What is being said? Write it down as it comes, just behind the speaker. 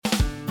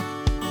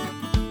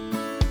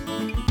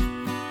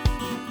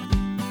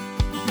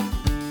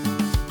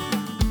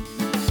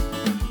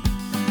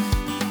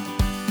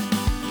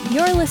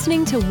You're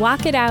listening to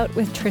Walk It Out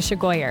with Tricia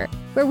Goyer,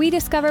 where we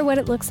discover what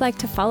it looks like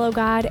to follow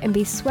God and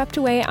be swept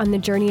away on the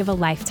journey of a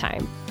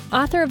lifetime.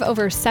 Author of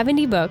over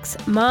 70 books,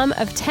 mom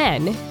of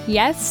 10,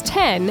 yes,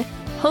 10,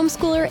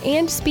 homeschooler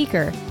and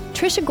speaker,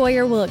 Tricia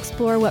Goyer will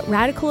explore what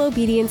radical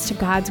obedience to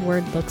God's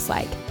word looks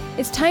like.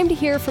 It's time to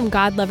hear from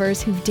God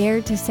lovers who've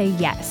dared to say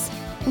yes.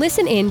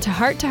 Listen in to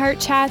heart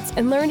chats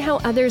and learn how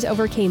others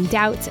overcame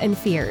doubts and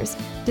fears.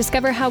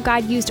 Discover how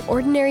God used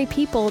ordinary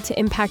people to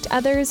impact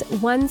others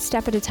one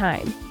step at a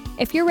time.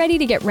 If you're ready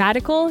to get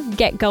radical,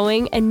 get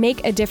going, and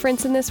make a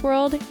difference in this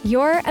world,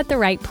 you're at the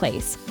right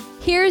place.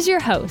 Here's your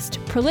host,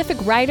 prolific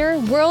writer,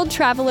 world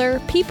traveler,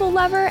 people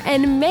lover,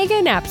 and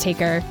mega nap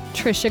taker,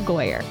 Tricia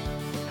Goyer.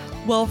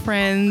 Well,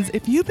 friends,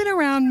 if you've been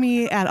around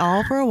me at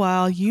all for a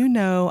while, you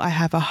know I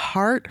have a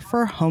heart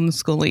for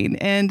homeschooling.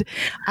 And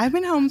I've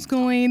been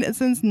homeschooling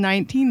since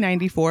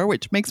 1994,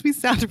 which makes me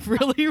sound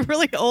really,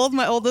 really old.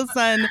 My oldest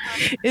son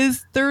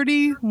is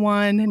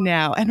 31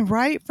 now. And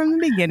right from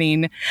the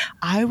beginning,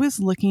 I was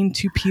looking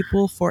to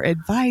people for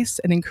advice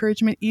and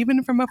encouragement,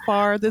 even from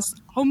afar, this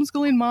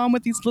homeschooling mom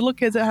with these little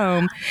kids at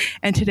home.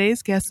 And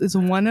today's guest is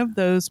one of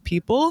those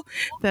people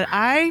that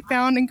I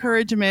found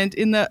encouragement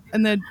in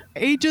the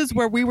ages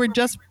where we were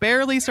just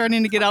barely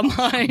starting to get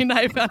online.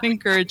 I found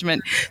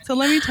encouragement. So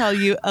let me tell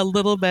you a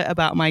little bit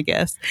about my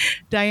guest.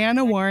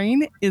 Diana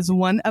Waring is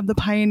one of the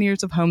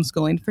pioneers of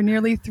homeschooling. For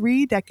nearly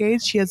 3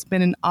 decades, she has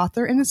been an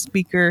author and a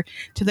speaker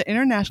to the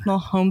international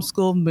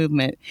homeschool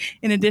movement.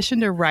 In addition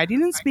to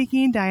writing and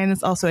speaking, Diana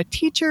is also a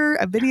teacher,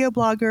 a video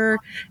blogger,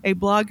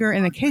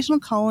 and occasional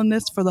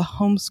columnist for the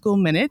Homeschool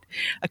Minute,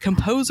 a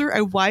composer,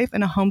 a wife,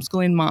 and a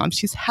homeschooling mom.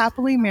 She's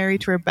happily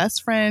married to her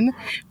best friend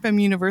from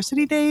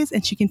university days,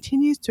 and she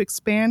continues to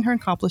expand her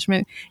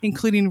accomplishment,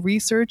 including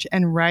research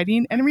and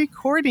writing and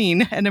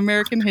recording an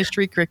American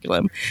history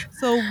curriculum.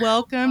 So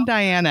welcome,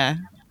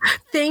 Diana.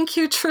 Thank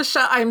you,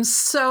 Tricia. I'm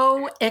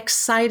so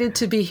excited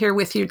to be here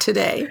with you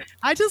today.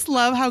 I just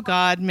love how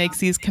God makes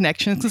these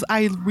connections, because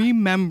I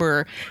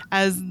remember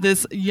as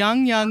this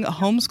young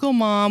homeschool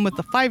mom with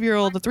a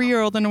 5-year-old, a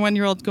 3-year-old, and a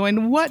 1-year-old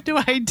going, what do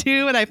I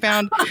do? And I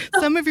found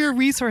some of your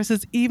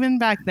resources even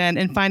back then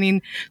and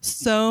finding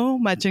so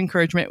much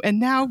encouragement. And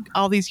now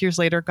all these years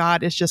later,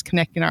 God is just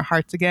connecting our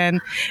hearts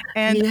again.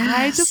 And yes.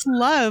 I just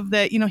love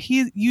that,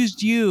 he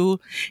used you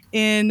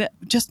in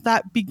just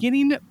that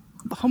beginning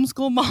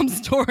homeschool mom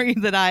story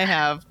that I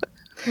have.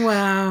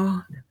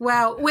 Wow.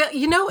 Well,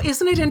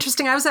 isn't it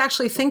interesting? I was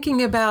actually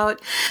thinking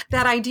about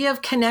that idea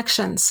of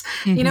connections,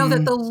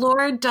 that the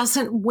Lord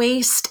doesn't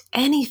waste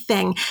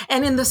anything.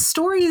 And in the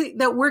story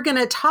that we're going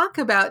to talk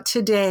about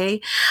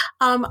today,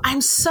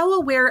 I'm so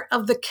aware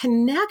of the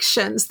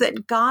connections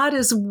that God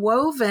has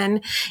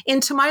woven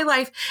into my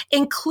life,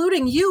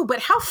 including you.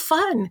 But how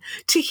fun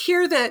to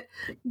hear that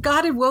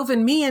God had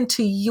woven me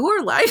into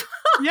your life.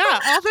 Yeah,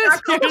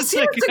 all those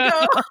years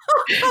ago.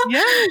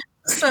 Yeah.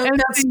 So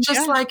that's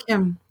just like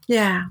him.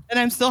 Yeah. And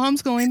I'm still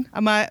homeschooling.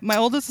 My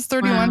oldest is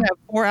 31. Wow. I have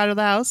 4 out of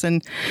the house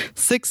and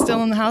 6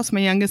 still in the house.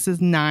 My youngest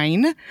is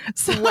 9.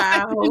 So wow.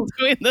 I've been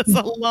doing this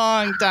a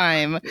long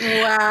time.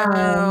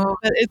 Wow.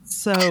 But it's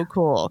so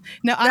cool.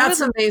 Now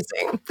that's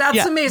amazing.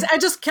 That's amazing.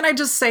 Can I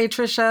just say,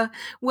 Tricia,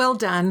 well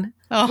done.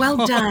 Oh.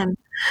 Well done.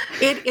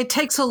 It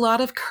takes a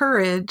lot of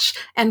courage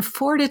and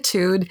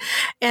fortitude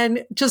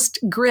and just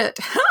grit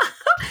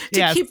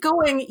to keep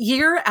going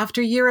year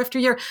after year after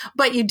year.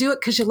 But you do it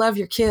because you love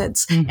your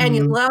kids and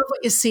you love what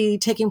you see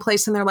taking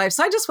place in their lives.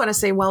 So I just want to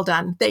say, well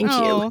done. Thank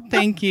you.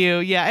 Thank you.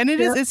 Yeah. And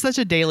it's such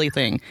a daily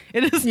thing.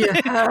 It is.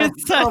 Yeah.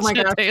 It's such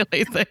a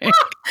daily thing.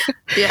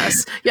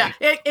 Yes. Yeah.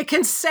 It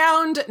can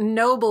sound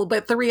noble,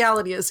 but the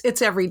reality is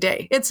it's every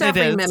day. It's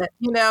every minute.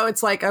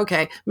 It's like,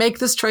 okay, make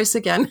this choice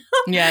again.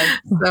 Yeah.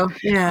 So,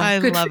 yeah. I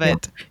love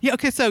it. Yeah.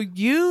 Okay. So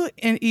you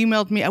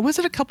emailed me, was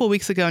it a couple of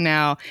weeks ago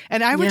now?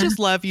 And I would just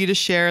love you to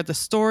share the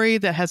story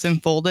that has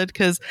unfolded,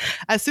 because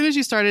as soon as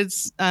you started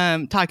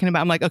talking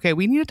about, I'm like, okay,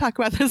 we need to talk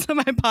about this on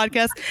my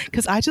podcast,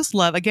 because I just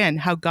love, again,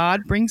 how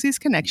God brings these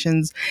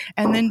connections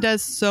and then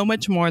does so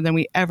much more than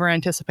we ever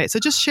anticipate. So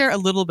just share a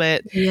little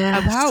bit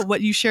about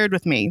what you shared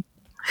with me.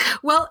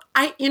 Well,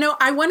 I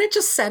want to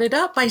just set it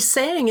up by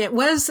saying it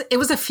was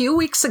a few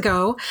weeks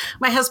ago.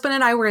 My husband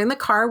and I were in the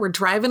car. We're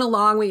driving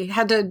along. We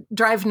had to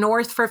drive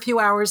north for a few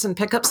hours and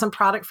pick up some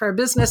product for our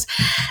business.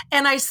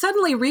 And I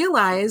suddenly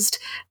realized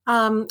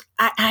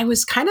I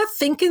was kind of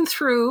thinking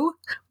through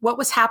what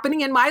was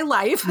happening in my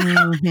life.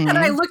 And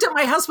I looked at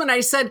my husband and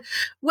I said,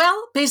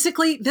 well,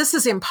 basically, this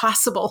is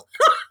impossible.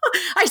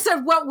 I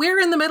said, what we're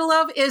in the middle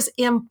of is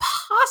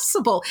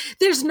impossible.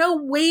 There's no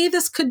way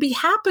this could be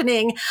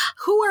happening.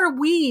 Who are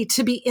we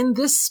to be in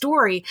this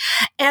story?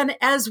 And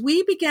as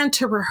we began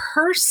to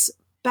rehearse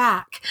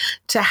back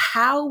to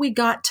how we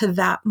got to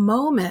that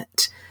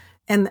moment,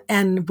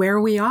 and where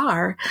we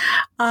are,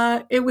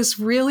 it was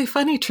really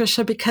funny,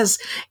 Tricia, because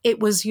it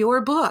was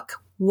your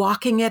book,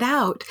 Walking It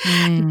Out,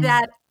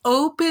 that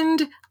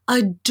opened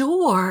a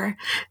door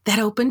that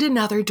opened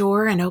another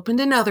door and opened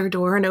another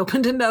door and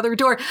opened another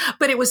door.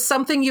 But it was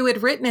something you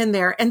had written in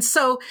there. And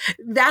so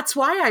that's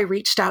why I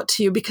reached out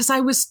to you, because I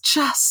was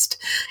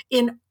just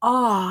in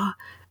awe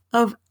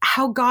of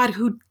how God,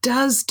 who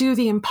does do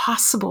the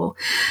impossible,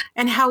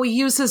 and how he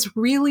uses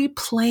really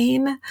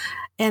plain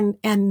and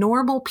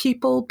normal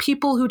people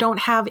who don't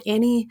have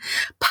any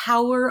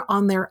power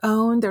on their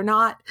own. They're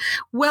not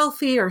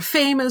wealthy or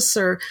famous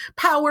or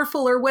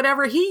powerful or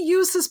whatever. He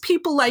uses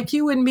people like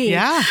you and me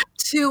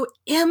to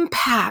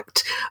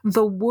impact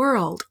the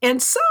world.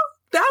 And so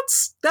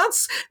that's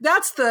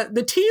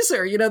the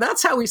teaser. You know,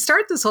 that's how we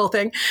start this whole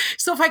thing.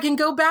 So if I can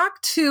go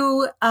back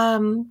to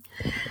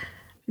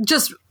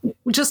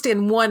just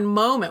in one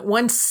moment,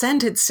 one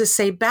sentence, to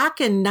say, back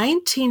in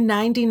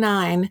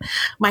 1999,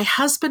 my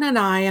husband and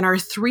I and our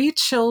 3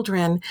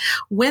 children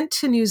went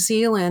to New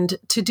Zealand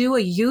to do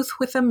a Youth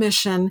with a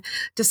Mission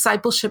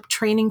discipleship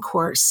training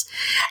course.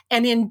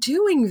 And in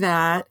doing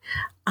that,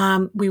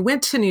 we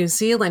went to New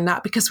Zealand,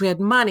 not because we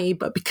had money,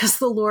 but because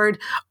the Lord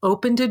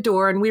opened a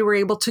door and we were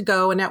able to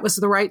go. And that was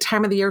the right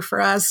time of the year for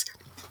us.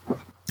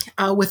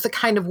 With the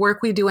kind of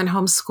work we do in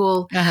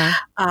homeschool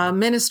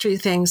ministry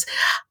things.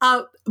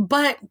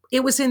 But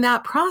it was in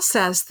that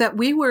process that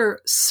we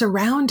were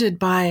surrounded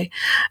by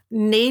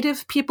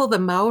native people, the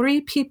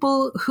Maori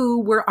people, who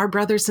were our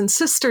brothers and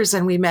sisters.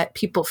 And we met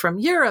people from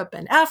Europe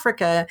and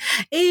Africa,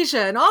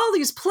 Asia, and all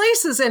these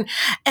places. And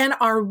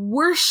our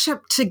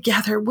worship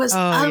together was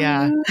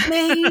amazing.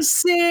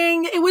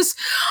 It was,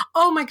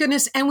 oh my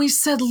goodness. And we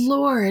said,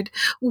 Lord,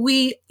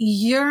 we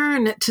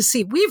yearn to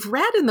see. We've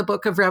read in the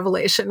book of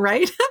Revelation,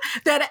 right?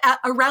 That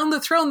around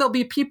the throne, there'll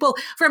be people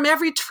from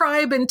every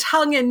tribe and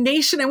tongue and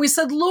nation. And we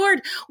said,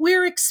 Lord,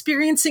 we're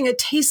experiencing a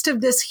taste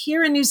of this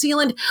here in New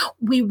Zealand.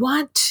 We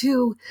want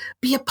to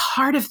be a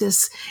part of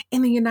this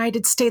in the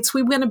United States.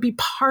 We want to be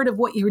part of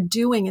what you're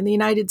doing in the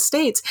United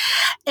States.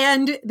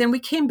 And then we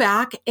came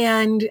back,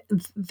 and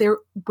there,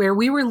 where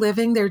we were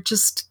living, there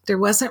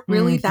wasn't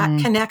really that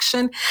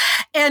connection.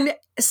 And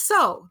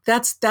so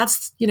that's,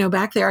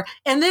 back there.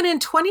 And then in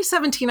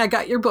 2017, I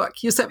got your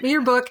book. You sent me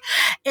your book,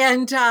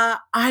 and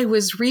I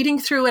was reading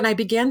through, and I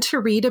began to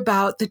read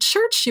about the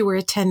church you were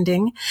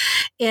attending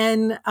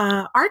in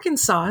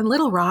Arkansas, in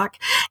Little Rock,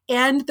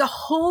 and the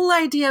whole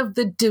idea of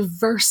the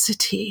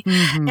diversity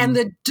and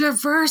the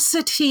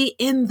diversity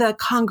in the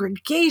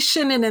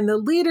congregation and in the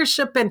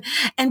leadership,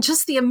 and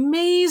just the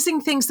amazing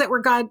things that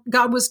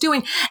God was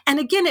doing. And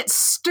again, it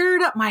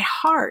stirred up my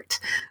heart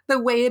the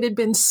way it had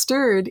been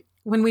stirred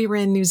when we were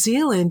in New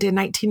Zealand in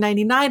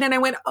 1999. And I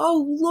went,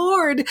 oh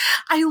Lord,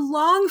 I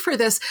long for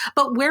this.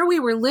 But where we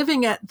were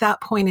living at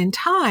that point in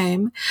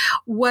time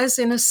was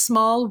in a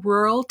small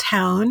rural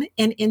town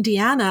in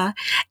Indiana.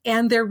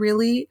 And there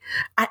really,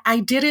 I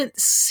didn't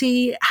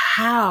see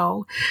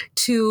how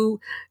to,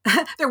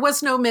 there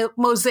was no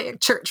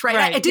Mosaic church,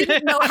 right? I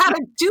didn't know how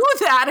to do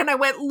that. And I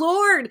went,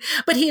 Lord,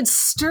 but he had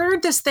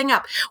stirred this thing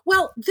up.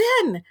 Well,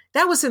 then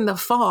that was in the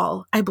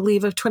fall, I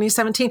believe, of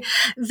 2017.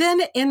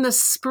 Then in the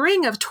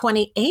spring of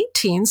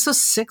 2018, so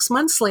 6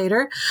 months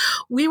later,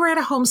 we were at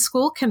a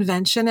homeschool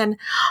convention, and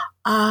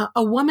a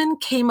woman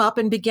came up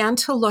and began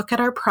to look at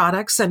our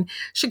products, and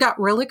she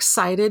got real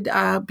excited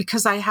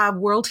because I have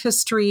world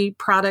history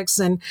products.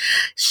 And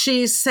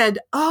she said,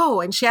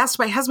 oh, and she asked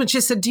my husband, she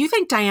said, do you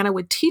think Diana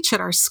would teach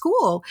at our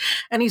school?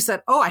 And he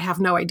said, oh, I have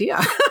no idea.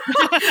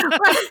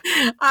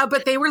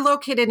 But they were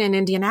located in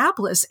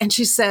Indianapolis. And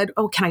she said,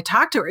 oh, can I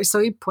talk to her? So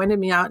he pointed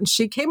me out, and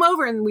she came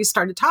over, and we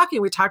started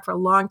talking. We talked for a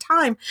long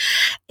time.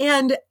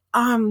 And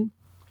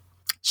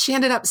she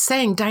ended up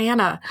saying,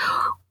 Diana,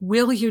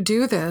 will you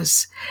do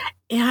this?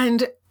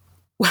 And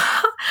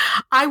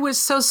I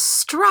was so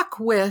struck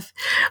with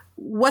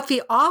what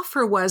the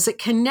offer was. It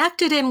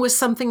connected in with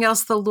something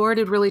else the Lord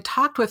had really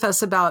talked with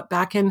us about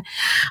back in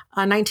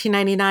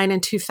 1999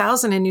 and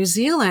 2000 in New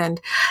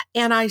Zealand.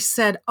 And I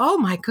said, oh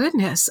my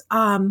goodness.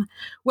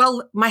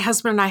 Well, my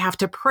husband and I have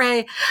to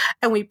pray.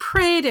 And we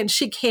prayed, and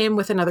she came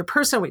with another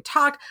person. We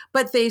talked,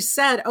 but they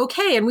said,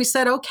 okay. And we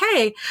said,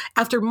 okay.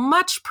 After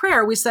much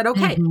prayer, we said,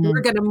 okay,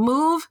 we're going to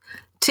move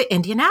to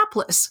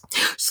Indianapolis.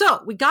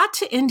 So we got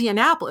to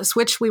Indianapolis,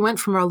 which we went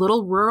from a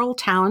little rural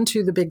town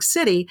to the big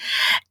city.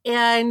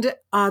 And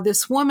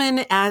this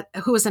woman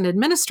who was an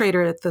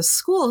administrator at the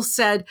school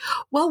said,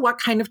 well, what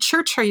kind of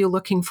church are you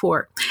looking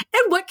for?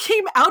 And what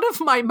came out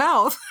of my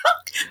mouth,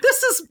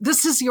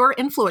 this is your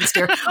influence,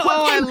 dear.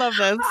 I love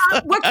this.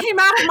 What came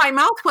out of my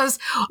mouth was,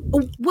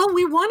 well,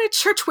 we want a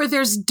church where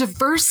there's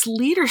diverse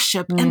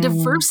leadership and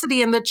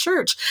diversity in the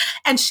church.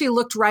 And she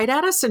looked right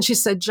at us, and she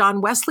said,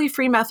 John Wesley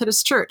Free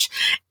Methodist Church.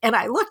 And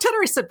I looked at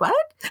her, I said, what?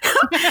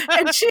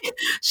 And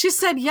she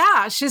said,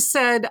 yeah. She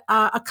said,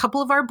 a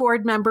couple of our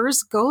board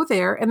members go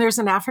there, and there's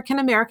an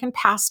African-American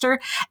pastor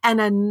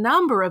and a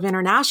number of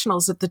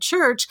internationals at the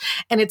church,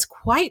 and it's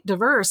quite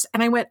diverse.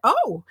 And I went,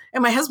 oh.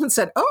 And my husband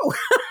said, oh,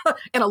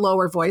 in a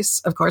lower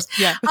voice, of course.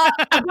 Yeah.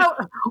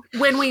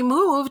 When we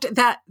moved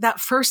that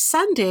first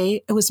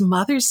Sunday, it was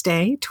Mother's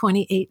Day,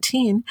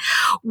 2018,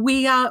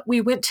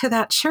 we went to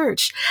that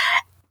church.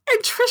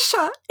 And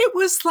Trisha, it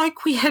was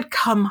like we had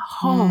come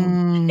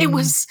home. It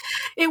was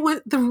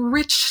the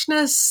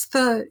richness,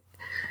 the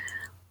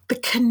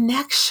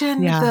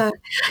connection,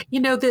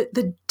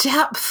 the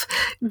depth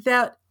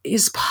that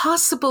is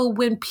possible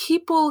when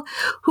people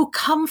who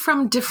come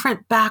from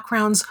different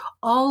backgrounds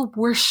all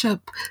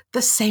worship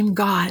the same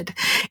God.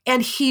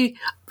 And he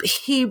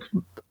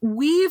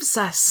weaves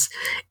us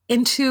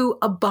into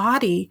a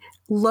body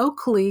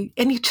locally,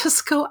 and you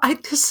just go,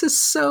 this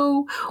is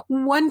so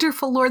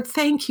wonderful, Lord,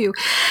 thank you.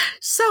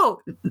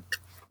 So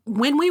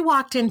when we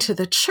walked into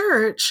the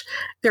church,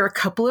 there are a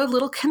couple of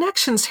little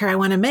connections here I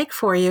want to make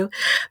for you.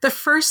 The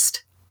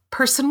first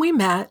person we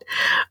met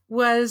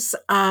was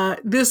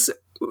this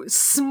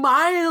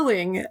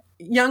smiling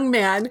young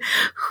man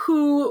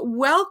who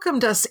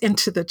welcomed us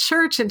into the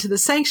church, into the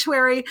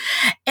sanctuary.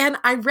 And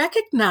I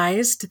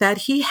recognized that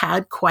he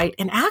had quite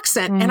an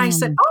accent. And I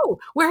said, "Oh,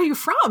 where are you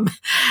from?"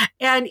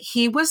 And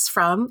he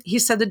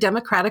said, the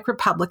Democratic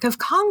Republic of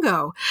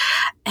Congo.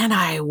 And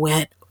I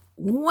went,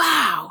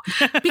 wow.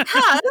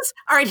 Because,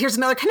 all right, here's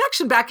another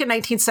connection. Back in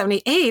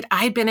 1978,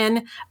 I had been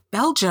in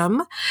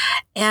Belgium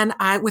and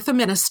with a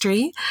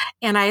ministry,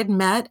 and I had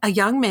met a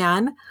young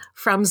man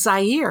from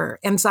Zaire,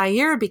 and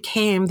Zaire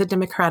became the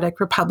Democratic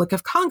Republic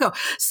of Congo.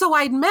 So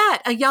I'd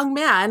met a young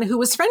man who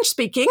was French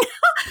speaking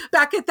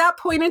back at that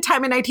point in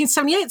time in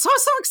 1978. So I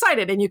was so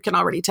excited, and you can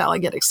already tell I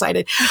get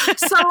excited.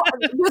 So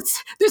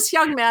this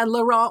young man,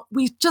 Laurent,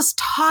 we just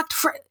talked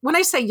when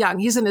I say young,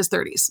 he's in his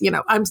 30s.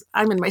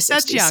 I'm in my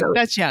 60s.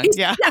 That's young.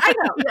 Yeah. Yeah, I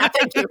know. Yeah,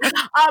 thank you.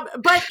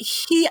 But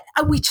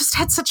we just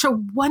had such a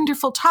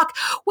wonderful talk.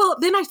 Well,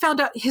 then I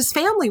found out his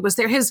family was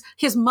there, his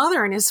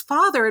mother and his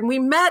father, and we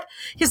met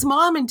his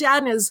mom and dad,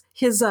 and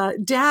his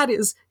dad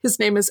his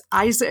name is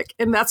Isaac,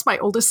 and that's my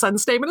oldest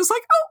son's name. And it's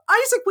like, oh,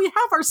 Isaac, we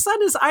have our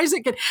son is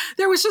Isaac. And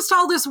there was just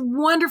all this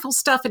wonderful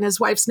stuff, and his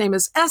wife's name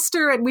is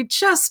Esther, and we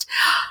just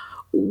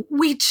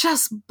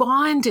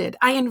bonded.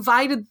 I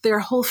invited their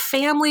whole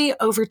family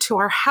over to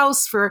our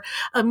house for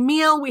a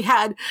meal. We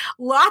had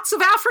lots of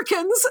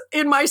Africans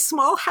in my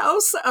small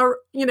house,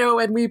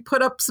 and we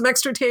put up some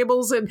extra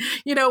tables, and,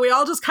 we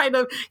all just kind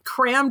of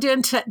crammed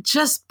in to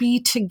just be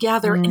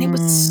together. And it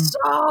was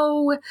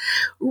so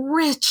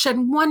rich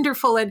and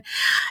wonderful.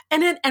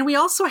 And we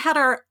also had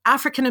our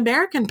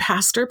African-American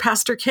pastor,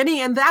 Pastor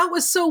Kenny, and that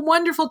was so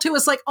wonderful too.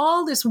 It's like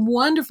all this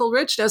wonderful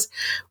richness.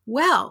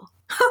 Well,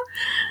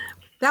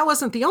 that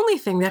wasn't the only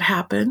thing that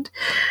happened.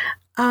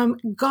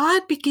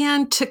 God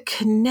began to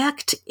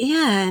connect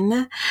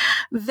in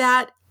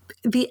that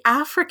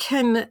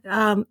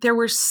there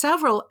were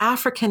several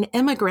African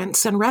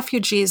immigrants and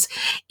refugees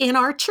in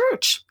our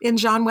church, in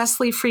John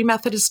Wesley Free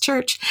Methodist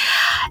Church.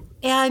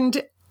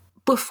 And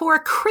before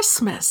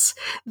Christmas,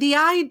 the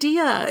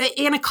idea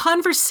in a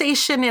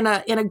conversation in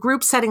a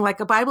group setting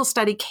like a Bible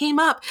study came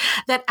up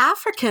that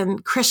African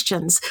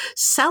Christians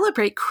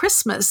celebrate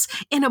Christmas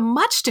in a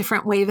much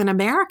different way than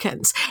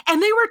Americans.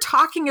 And they were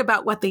talking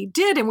about what they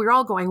did, and we were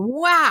all going,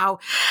 wow.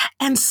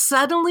 And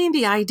suddenly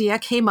the idea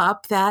came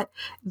up that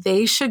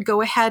they should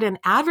go ahead and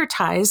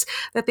advertise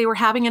that they were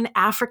having an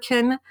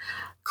African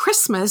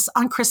Christmas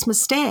on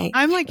Christmas Day.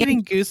 I'm like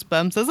getting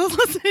goosebumps as I was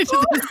listening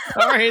to this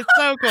story. It's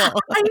so cool.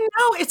 I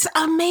know, it's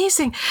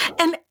amazing.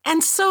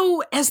 And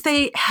so as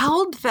they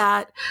held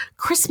that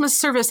Christmas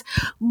service,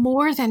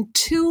 more than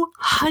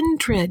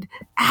 200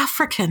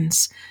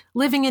 Africans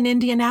living in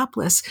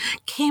Indianapolis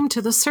came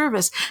to the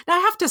service. Now I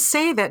have to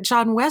say that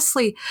John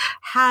Wesley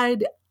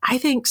had, I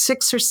think,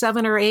 6 or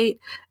 7 or 8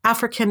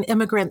 African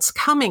immigrants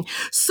coming.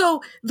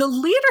 So the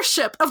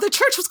leadership of the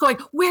church was going,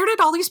 where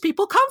did all these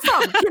people come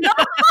from?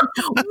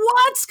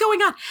 What's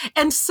going on?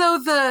 And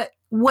so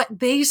what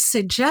they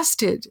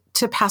suggested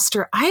to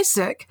Pastor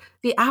Isaac,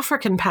 the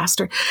African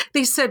pastor,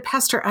 they said,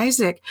 Pastor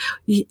Isaac,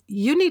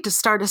 you need to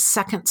start a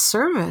second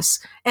service,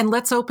 and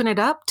let's open it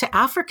up to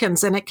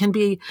Africans. And it can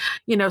be,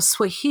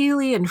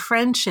 Swahili and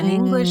French and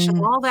English and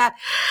all that.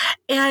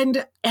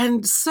 And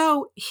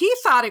so he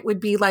thought it would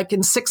be like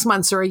in 6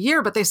 months or a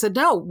year, but they said,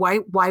 no, why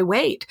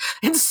wait?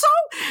 And so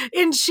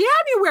in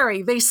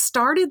January, they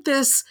started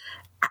this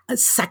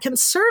second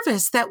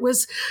service that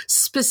was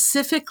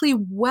specifically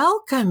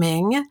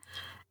welcoming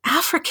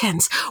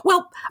Africans.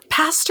 Well,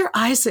 Pastor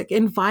Isaac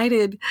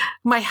invited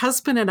my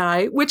husband and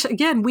I, which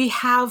again, we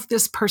have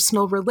this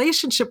personal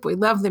relationship. We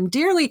love them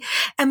dearly.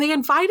 And they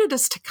invited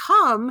us to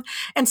come.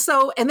 And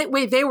that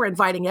way they were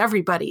inviting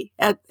everybody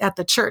at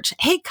the church.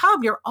 Hey,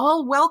 come, you're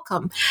all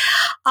welcome.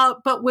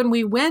 But when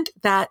we went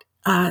that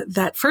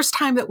first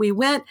time that we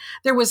went,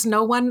 there was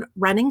no one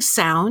running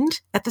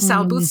sound at the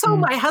sound booth. So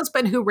my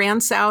husband, who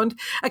ran sound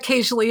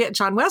occasionally at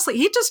John Wesley,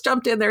 he just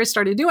jumped in there and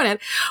started doing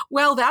it.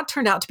 Well, that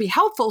turned out to be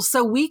helpful.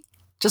 So we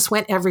just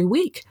went every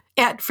week.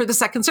 for the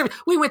second service.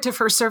 We went to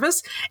first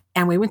service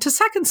and we went to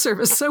second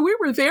service. So we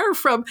were there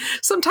from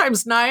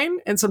sometimes 9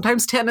 and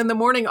sometimes 10 in the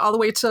morning all the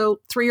way till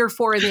 3 or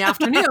 4 in the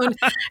afternoon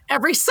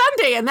every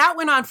Sunday. And that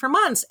went on for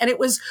months. And it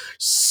was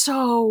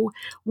so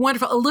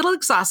wonderful, a little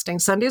exhausting.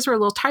 Sundays were a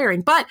little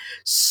tiring, but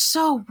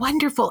so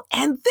wonderful.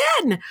 And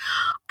then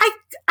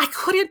I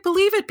couldn't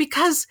believe it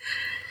because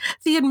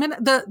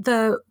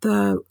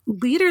the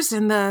leaders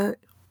in the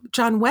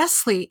John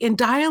Wesley, in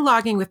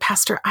dialoguing with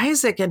Pastor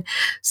Isaac and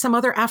some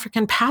other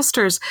African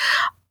pastors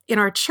in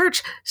our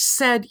church,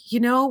 said,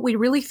 we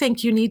really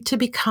think you need to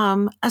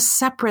become a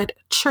separate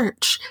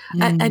church,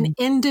 an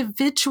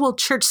individual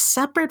church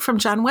separate from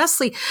John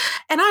Wesley.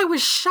 And I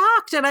was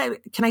shocked. And I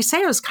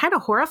was kind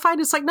of horrified.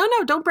 It's like, no,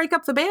 don't break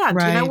up the band.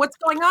 Right. What's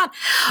going on?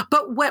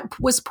 But what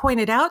was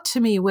pointed out to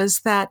me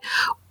was that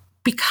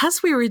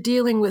because we were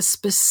dealing with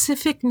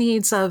specific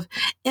needs of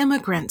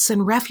immigrants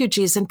and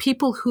refugees and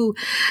people who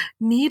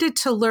needed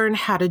to learn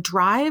how to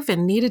drive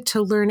and needed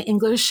to learn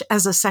English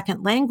as a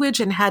second language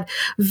and had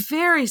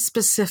very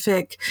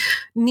specific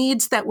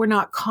needs that were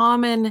not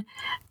common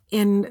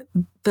in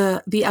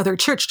the other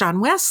church, John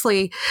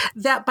Wesley,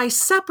 that by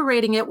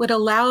separating it would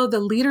allow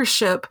the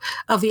leadership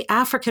of the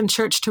African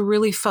church to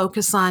really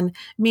focus on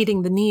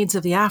meeting the needs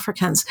of the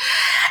Africans.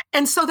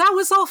 And so that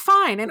was all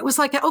fine. And it was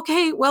like,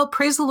 okay, well,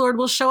 praise the Lord,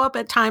 we'll show up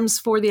at times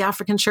for the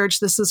African church.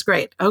 This is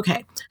great.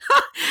 Okay.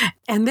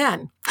 And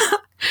then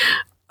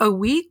a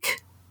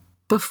week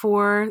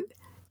before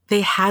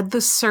they had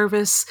the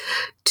service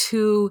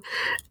to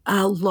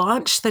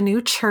launch the new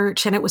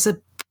church, and it was a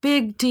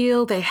big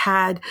deal. They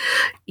had,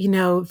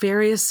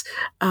 various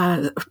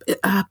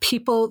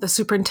people, the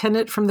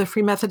superintendent from the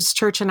Free Methodist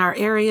Church in our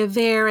area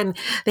there, and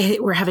they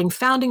were having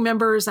founding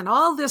members and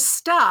all this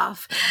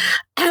stuff.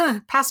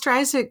 Pastor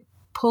Isaac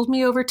pulled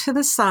me over to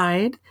the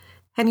side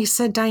and he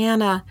said,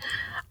 Diana,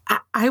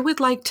 I would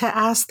like to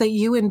ask that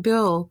you and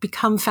Bill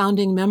become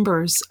founding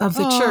members of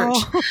the church.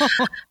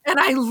 And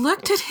I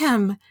looked at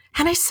him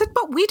and I said,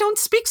 but we don't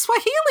speak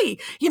Swahili.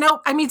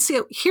 See,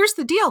 here's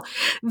the deal.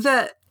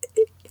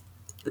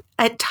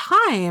 At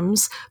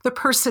times, the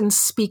person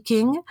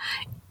speaking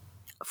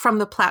from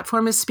the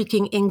platform is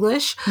speaking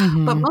English,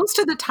 but most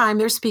of the time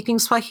they're speaking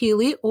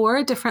Swahili or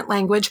a different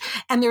language,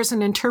 and there's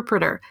an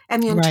interpreter,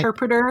 and the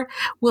interpreter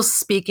will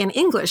speak in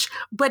English.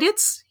 But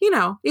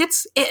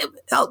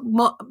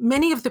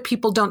many of the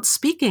people don't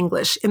speak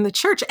English in the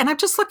church. And I'm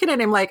just looking at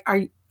him like,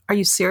 are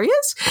you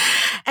serious?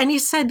 And he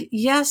said,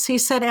 yes. He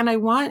said, and I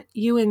want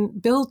you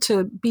and Bill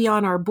to be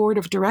on our board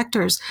of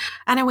directors.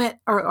 And I went,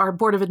 or our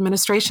board of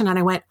administration. And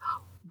I went,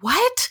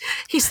 what?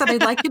 He said,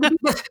 I'd like you to be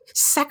the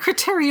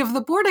secretary of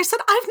the board. I said,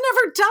 I've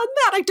never done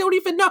that. I don't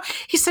even know.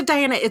 He said,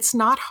 Diana, it's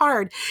not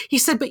hard. He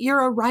said, but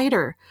you're a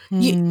writer.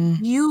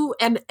 You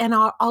and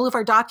all of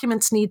our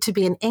documents need to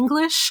be in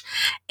English.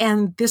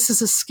 And this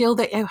is a skill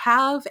that you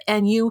have.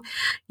 And you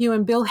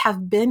and Bill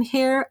have been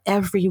here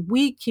every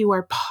week. You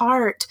are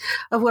part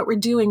of what we're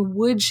doing.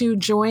 Would you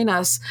join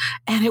us?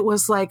 And it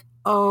was like,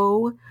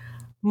 oh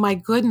my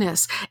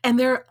goodness. And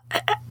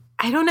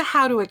I don't know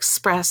how to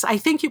express. I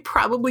think you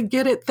probably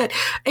get it, that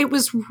it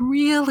was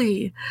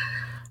really,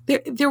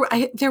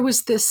 there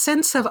was this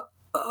sense of,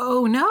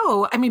 oh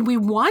no, we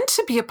want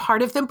to be a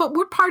part of them, but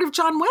we're part of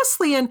John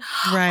Wesley. And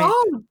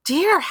oh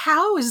dear,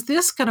 how is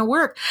this going to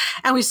work?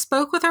 And we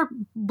spoke with our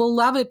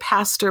beloved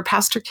pastor,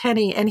 Pastor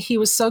Kenny, and he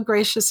was so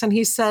gracious. And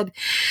he said,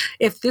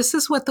 if this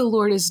is what the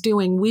Lord is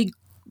doing, we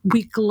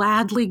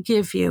gladly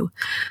give you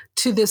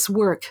to this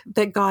work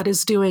that God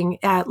is doing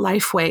at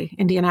Lifeway,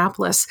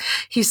 Indianapolis.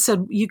 He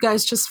said, you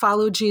guys just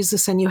follow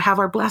Jesus and you have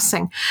our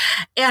blessing.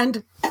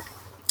 And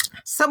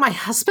so my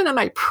husband and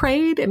I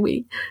prayed and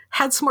we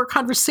had some more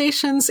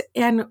conversations,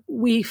 and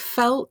we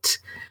felt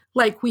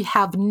like we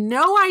have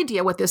no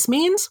idea what this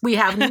means. We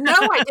have no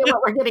idea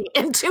what we're getting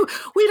into.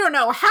 We don't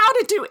know how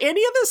to do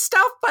any of this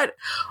stuff, but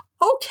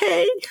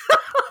okay.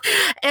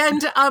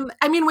 And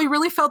we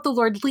really felt the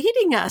Lord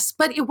leading us,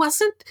 but it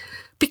wasn't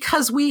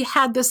because we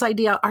had this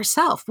idea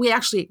ourselves. We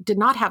actually did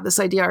not have this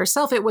idea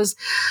ourselves. It was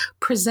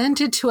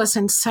presented to us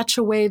in such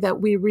a way that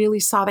we really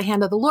saw the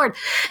hand of the Lord.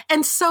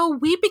 And so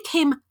we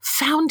became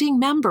founding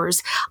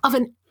members of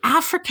an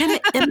African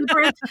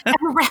immigrant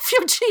and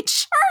refugee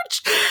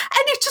church.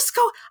 And you just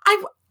go,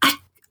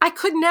 I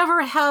could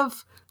never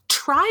have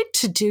tried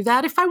to do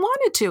that if I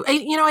wanted to.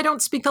 I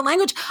don't speak the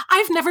language.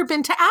 I've never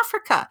been to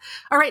Africa.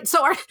 All right. So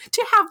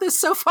to have this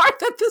so far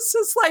that this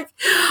is like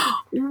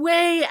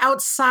way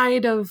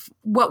outside of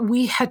what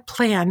we had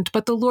planned,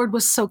 but the Lord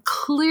was so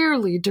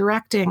clearly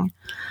directing.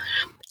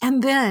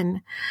 And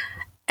then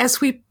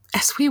as we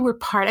were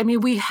part,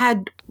 we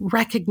had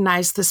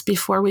recognized this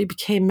before we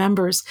became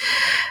members,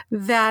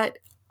 that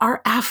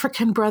our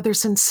African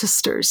brothers and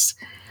sisters,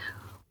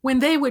 when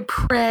they would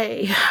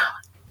pray,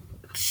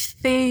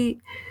 they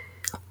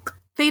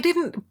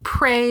didn't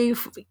pray,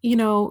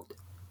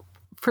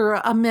 for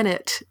a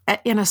minute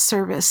in a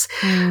service.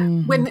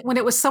 When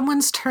it was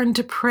someone's turn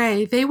to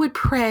pray, they would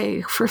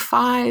pray for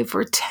 5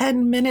 or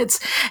 10 minutes,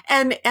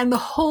 and the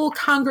whole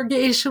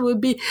congregation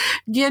would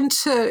begin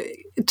to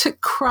to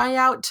cry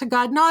out to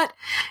God.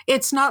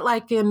 It's not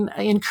like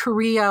in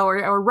Korea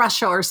or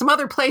Russia or some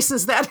other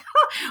places that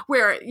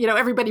where,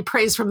 everybody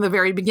prays from the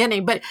very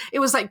beginning, but it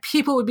was like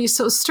people would be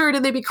so stirred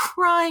and they'd be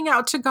crying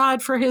out to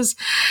God for his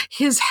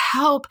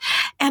help.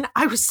 And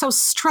I was so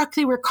struck.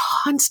 They were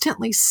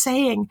constantly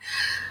saying,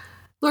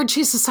 Lord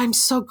Jesus, I'm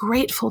so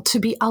grateful to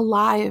be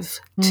alive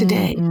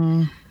today.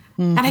 Mm-hmm.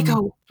 And I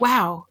go,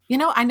 wow,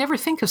 I never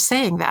think of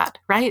saying that,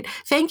 right?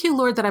 Thank you,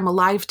 Lord, that I'm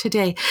alive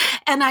today.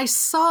 And I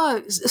saw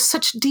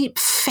such deep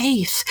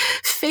faith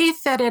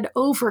that had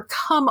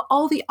overcome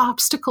all the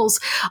obstacles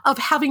of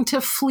having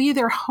to flee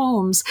their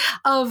homes,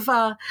 of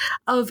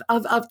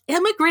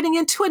immigrating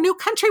into a new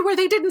country where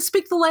they didn't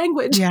speak the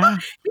language. Yeah.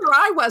 Here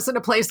I was in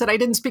a place that I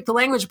didn't speak the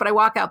language, but I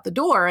walk out the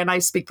door and I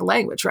speak the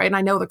language, right? And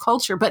I know the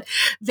culture. But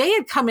they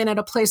had come in at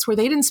a place where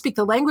they didn't speak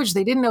the language,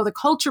 they didn't know the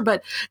culture,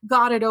 but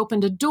God had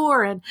opened a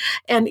door,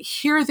 and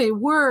here they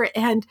were.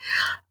 And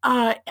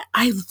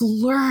I've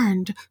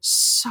learned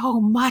so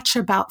much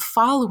about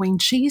following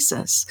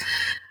Jesus.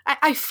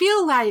 I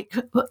feel like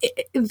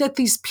that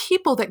these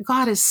people that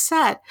God has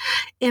set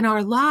in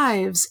our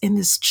lives in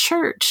this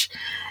church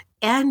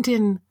and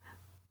in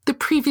the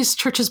previous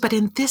churches, but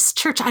in this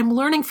church, I'm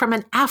learning from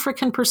an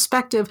African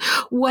perspective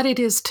what it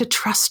is to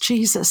trust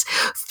Jesus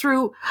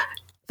through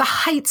the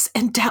heights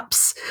and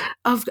depths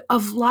of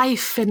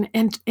life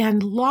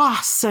and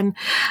loss and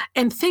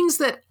things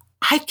that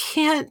I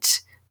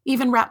can't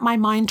even wrap my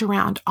mind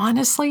around,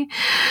 honestly.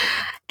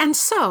 And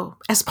so,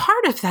 as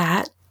part of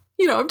that,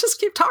 I'm just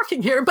keep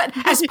talking here, but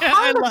as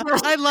part of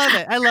this, I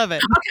love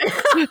it.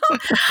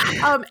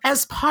 Okay.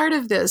 As part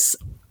of this,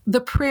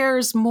 the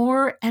prayers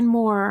more and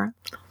more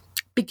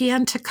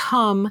began to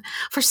come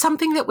for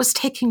something that was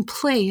taking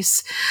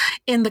place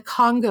in the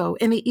Congo,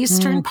 in the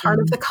eastern part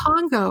of the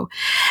Congo.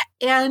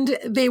 And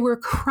they were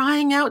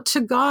crying out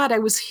to God. I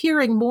was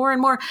hearing more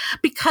and more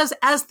because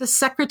as the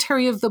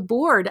secretary of the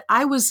board,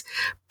 I was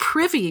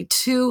privy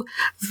to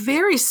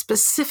very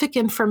specific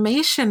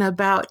information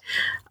about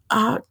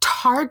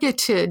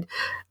targeted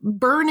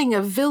burning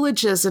of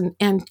villages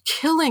and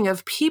killing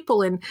of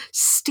people and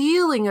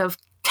stealing of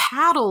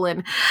cattle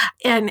and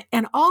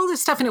all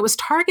this stuff. And it was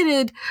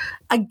targeted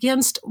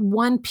against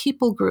one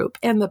people group.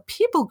 And the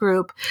people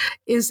group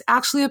is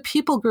actually a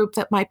people group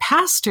that my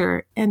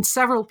pastor and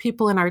several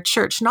people in our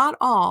church, not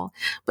all,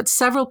 but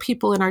several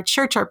people in our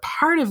church are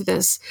part of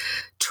this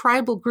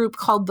tribal group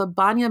called the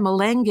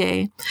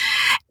Banyamulenge.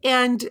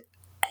 And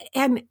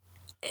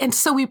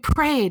so we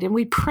prayed and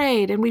we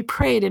prayed and we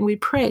prayed and we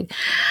prayed.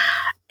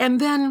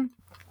 And then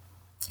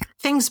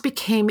things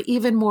became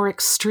even more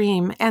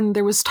extreme, and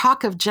there was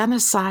talk of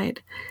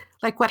genocide,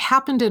 like what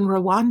happened in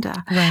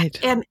Rwanda. Right.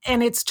 And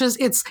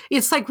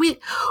it's like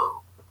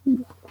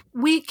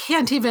we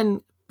can't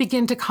even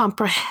begin to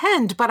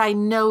comprehend, but I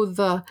know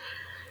the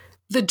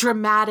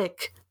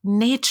dramatic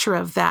nature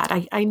of that.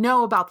 I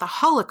know about the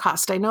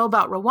Holocaust. I know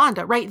about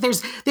Rwanda, right?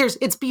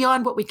 It's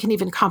beyond what we can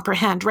even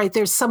comprehend, right?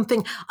 There's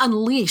something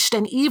unleashed,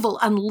 an evil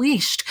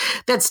unleashed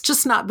that's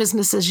just not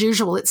business as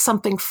usual. It's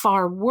something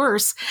far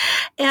worse.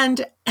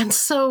 And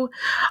so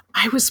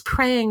I was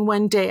praying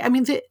one day. I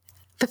mean, the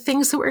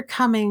things that were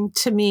coming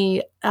to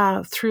me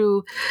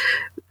through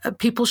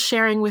people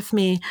sharing with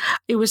me,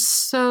 it was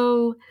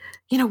so,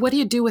 what do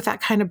you do with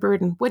that kind of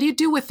burden? What do you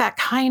do with that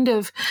kind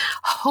of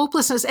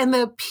hopelessness? And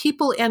the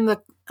people in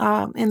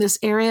this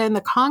area in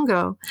the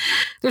Congo,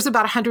 there's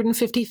about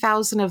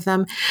 150,000 of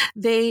them.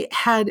 They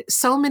had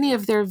so many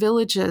of their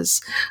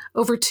villages,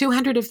 over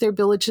 200 of their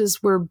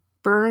villages were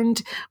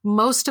burned.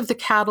 Most of the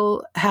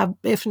cattle have,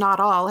 if not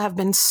all, have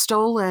been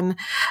stolen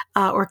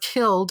or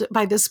killed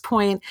by this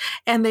point.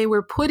 And they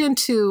were put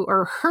into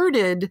or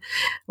herded,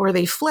 or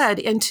they fled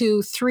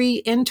into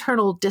 3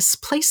 internal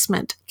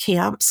displacement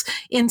camps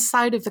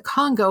inside of the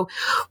Congo,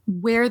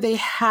 where they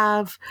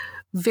have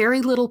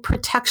very little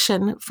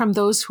protection from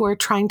those who are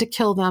trying to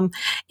kill them,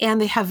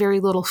 and they have very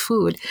little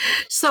food.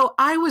 So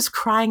I was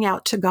crying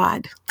out to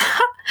God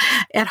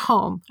at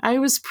home. I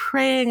was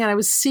praying and I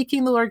was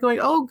seeking the Lord, going,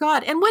 oh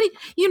God. And what,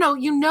 you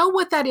know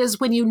what that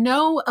is when you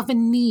know of a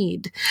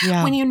need,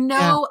 when you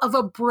know of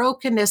a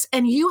brokenness,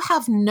 and you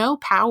have no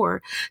power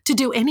to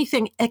do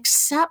anything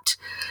except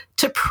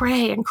to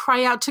pray and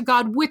cry out to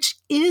God, which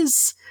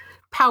is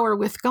power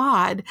with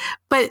God,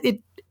 but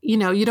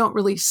you don't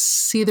really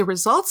see the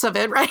results of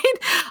it, right?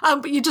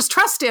 But you just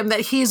trust him that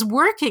he's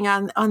working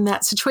on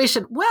that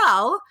situation.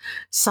 Well,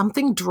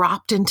 something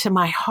dropped into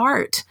my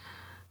heart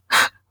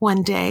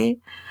one day,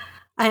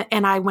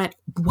 and I went,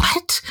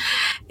 what?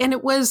 And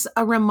it was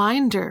a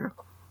reminder.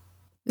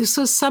 This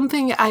was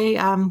something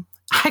I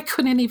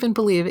couldn't even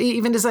believe.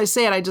 Even as I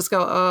say it, I just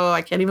go, oh,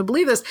 I can't even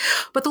believe this.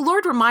 But the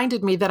Lord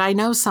reminded me that I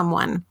know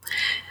someone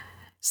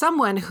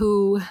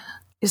who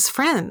is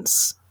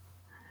friends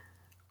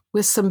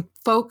with some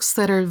folks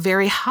that are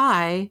very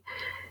high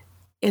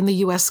in the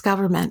U.S.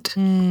 government.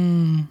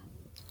 And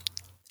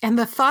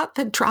the thought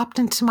that dropped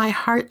into my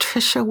heart,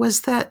 Tricia,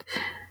 was that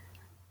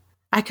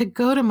I could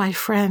go to my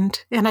friend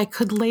and I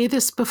could lay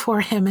this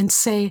before him and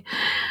say,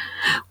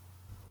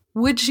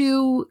 would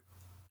you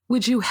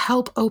would you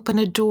help open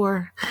a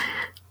door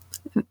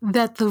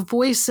that the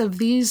voice of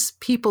these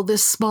people,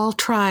 this small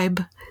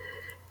tribe,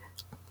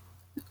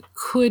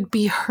 could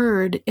be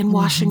heard in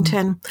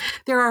Washington?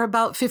 There are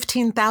about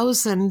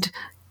 15,000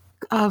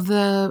 of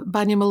the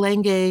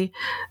Banyamulenge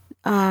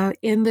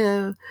in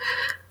the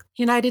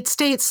United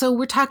States. So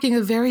we're talking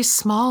a very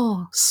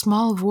small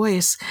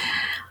voice.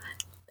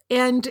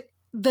 And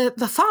the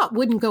thought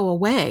wouldn't go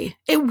away.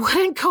 It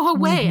wouldn't go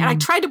away. And I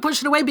tried to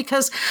push it away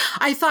because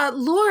I thought,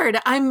 Lord,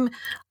 I'm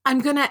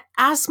going to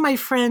ask my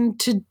friend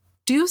to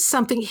do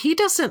something. He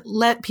doesn't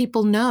let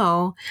people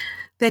know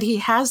that he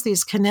has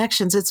these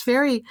connections. It's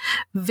very,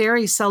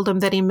 very seldom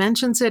that he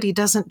mentions it. He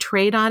doesn't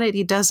trade on it.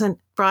 He doesn't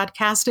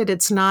broadcast it.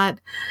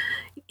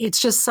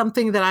 It's just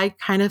something that I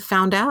kind of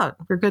found out.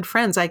 We're good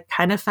friends. I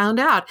kind of found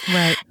out.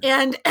 Right.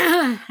 And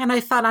I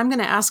thought, I'm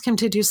going to ask him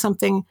to do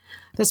something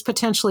that's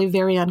potentially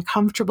very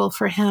uncomfortable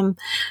for him.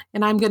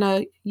 And I'm going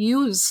to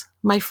use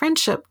my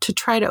friendship to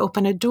try to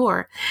open a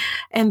door.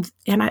 And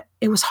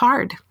it was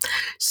hard.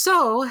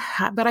 So,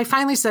 but I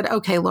finally said,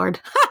 okay, Lord,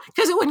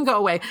 because it wouldn't go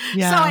away.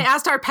 Yeah. So I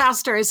asked our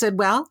pastor, I said,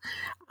 well,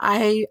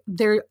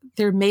 there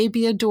may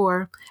be a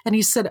door. And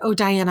he said, oh,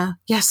 Diana,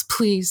 yes,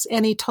 please.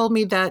 And he told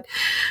me that,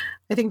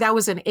 I think that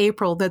was in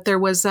April, that there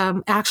was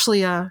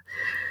actually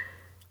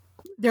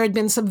there had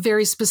been some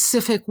very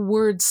specific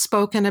words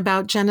spoken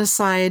about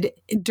genocide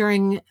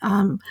during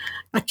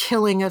a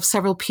killing of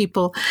several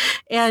people,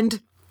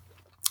 and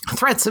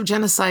threats of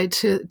genocide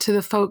to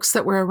the folks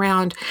that were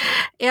around.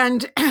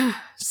 And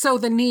so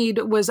the need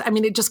was,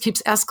 it just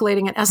keeps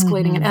escalating and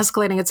escalating and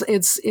escalating.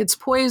 It's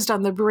poised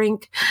on the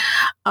brink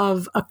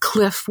of a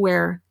cliff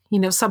where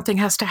something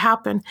has to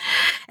happen.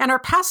 And our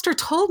pastor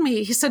told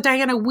me, he said,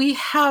 Diana,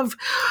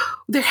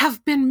 there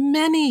have been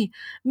many,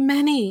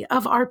 many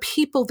of our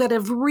people that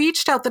have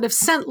reached out, that have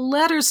sent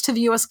letters to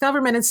the U.S.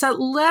 government and sent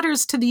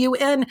letters to the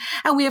UN.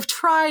 And we have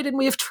tried and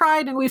we have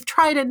tried and we've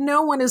tried and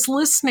no one is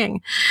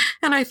listening.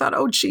 And I thought,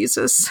 oh,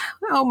 Jesus,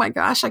 oh my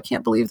gosh, I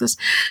can't believe this.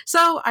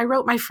 So I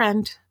wrote my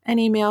friend an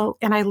email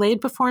and I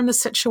laid before him the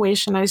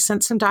situation. I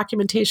sent some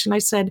documentation. I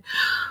said,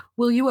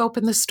 will you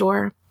open this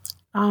door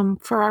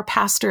for our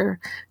pastor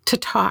to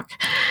talk?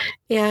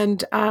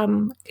 And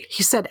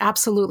he said,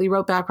 absolutely,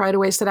 wrote back right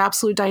away, said,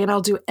 absolutely, Diana,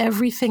 I'll do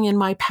everything in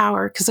my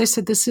power. Because I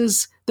said, this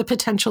is the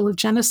potential of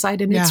genocide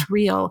and it's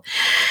real.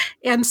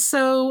 And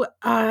so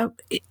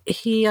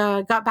he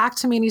got back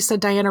to me and he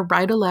said, Diana,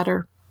 write a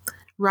letter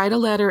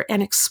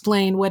and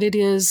explain what it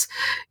is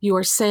you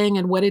are saying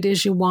and what it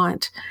is you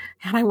want.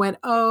 And I went,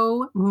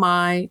 oh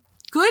my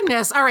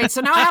goodness. All right. So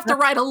now I have to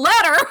write a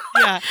letter.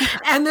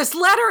 And this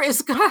letter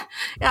is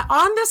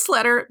on this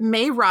letter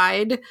may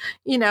ride,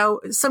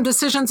 some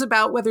decisions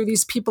about whether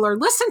these people are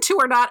listened to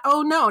or not.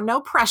 Oh no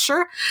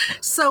pressure.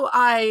 So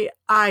I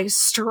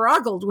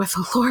struggled with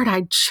the Lord.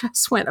 I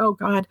just went, oh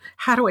God,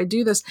 how do I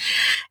do this?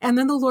 And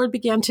then the Lord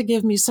began to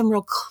give me some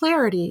real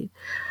clarity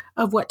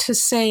of what to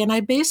say. And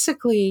I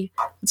basically,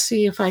 let's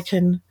see if I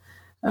can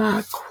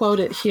quote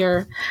it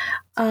here.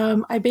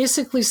 I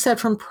basically said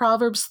from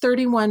Proverbs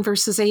 31,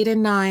 verses 8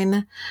 and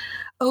 9,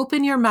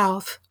 open your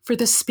mouth for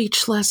the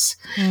speechless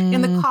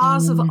in the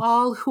cause of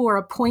all who are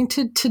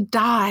appointed to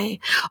die.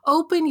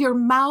 Open your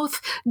mouth,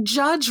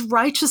 judge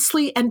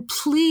righteously, and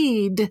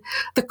plead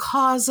the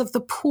cause of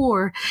the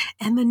poor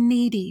and the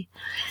needy.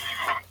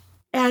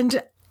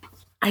 And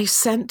I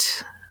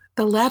sent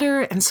the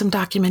letter and some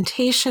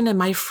documentation, and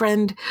my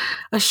friend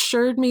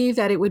assured me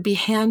that it would be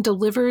hand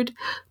delivered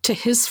to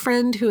his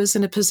friend who is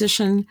in a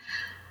position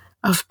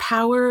of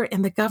power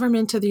in the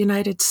government of the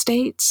United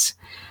States.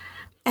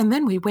 And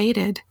then we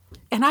waited.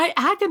 And I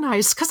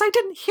agonized because I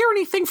didn't hear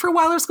anything for a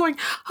while. I was going,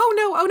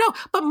 oh no.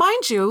 But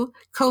mind you,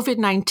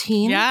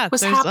 COVID-19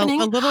 was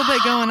happening. A little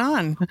bit going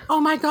on.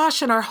 Oh my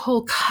gosh. And our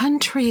whole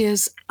country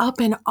is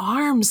up in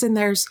arms and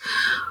there's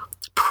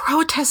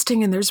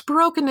protesting and there's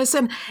brokenness.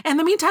 And in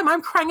the meantime,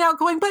 I'm crying out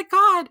going, but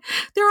God,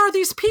 there are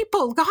these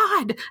people.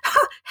 God,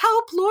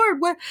 help,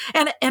 Lord.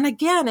 And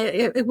again,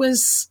 it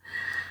was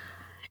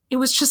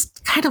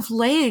just kind of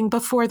laying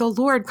before the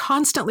Lord,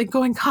 constantly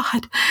going,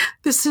 God,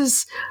 this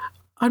is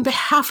on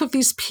behalf of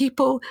these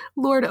people.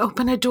 Lord,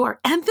 open a door.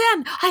 And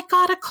then I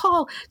got a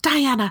call.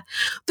 Diana,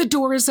 the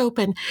door is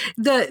open.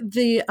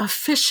 The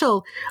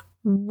official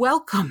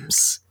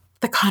welcomes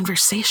the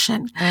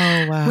conversation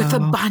with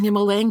the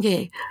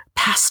Banyamulenge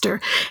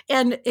pastor.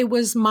 And it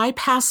was my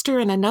pastor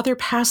and another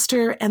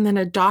pastor and then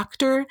a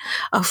doctor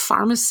of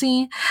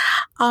pharmacy.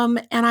 And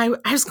I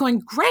was going,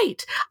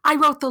 great. I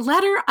wrote the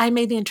letter. I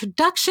made the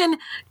introduction.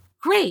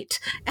 Great.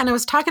 And I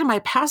was talking to my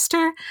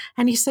pastor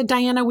and he said,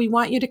 Diana, we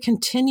want you to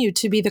continue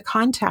to be the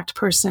contact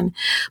person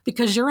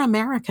because you're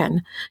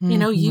American. You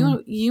know,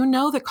 you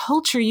know the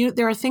culture.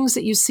 There are things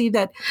that you see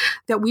that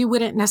we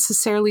wouldn't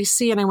necessarily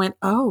see. And I went,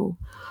 oh,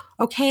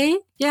 okay.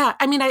 Yeah.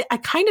 I mean,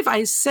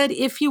 I said,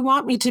 if you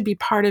want me to be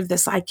part of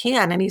this, I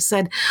can. And he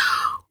said,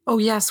 oh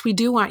yes, we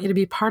do want you to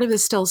be part of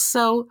this still.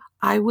 So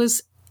I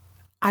was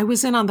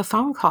in on the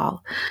phone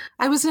call.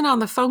 I was in on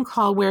the phone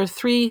call where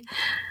 3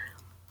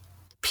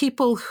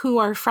 people who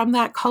are from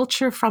that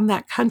culture, from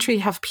that country,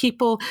 have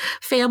people,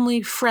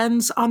 family,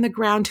 friends on the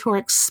ground who are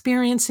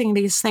experiencing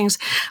these things.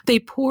 They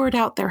poured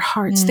out their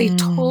hearts. They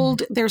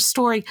told their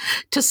story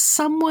to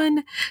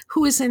someone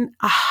who is in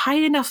a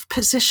high enough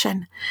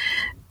position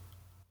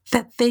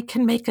that they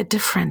can make a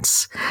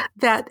difference,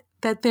 that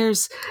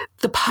there's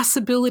the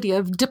possibility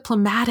of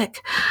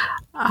diplomatic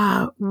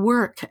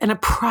work and a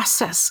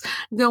process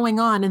going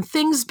on. And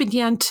things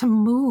began to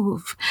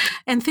move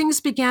and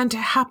things began to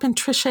happen,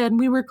 Tricia. And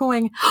we were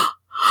going,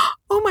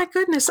 oh my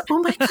goodness,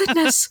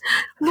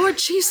 Lord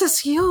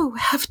Jesus, you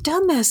have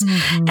done this.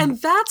 Mm-hmm.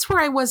 And that's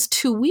where I was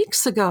 2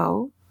 weeks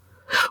ago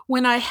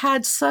when I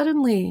had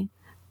suddenly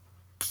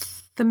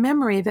the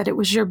memory that it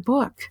was your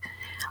book.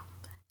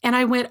 And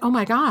I went, oh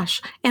my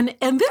gosh. And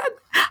then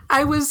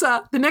I was,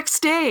 the next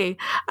day,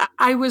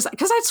 I was,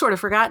 because I'd sort of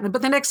forgotten it,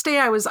 but the next day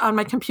I was on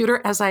my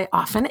computer, as I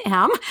often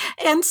am,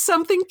 and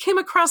something came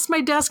across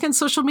my desk in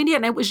social media,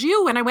 and it was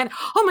you. And I went,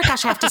 oh my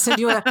gosh, I have to send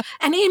you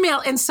an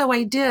email. And so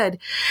I did.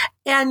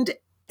 And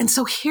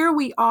so here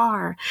we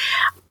are.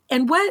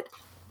 And what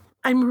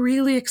I'm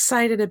really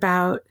excited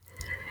about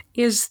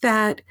is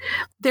that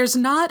there's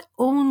not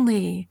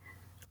only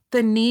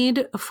the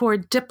need for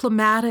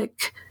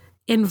diplomatic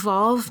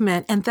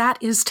involvement, and that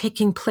is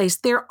taking place.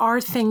 There are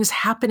things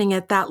happening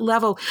at that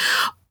level,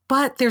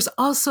 but there's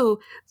also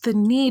the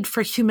need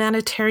for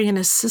humanitarian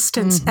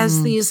assistance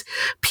as these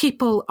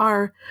people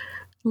are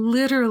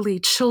literally,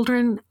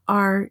 children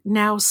are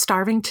now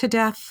starving to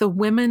death. The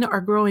women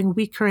are growing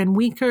weaker and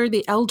weaker.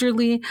 The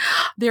elderly,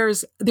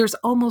 there's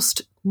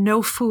almost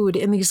no food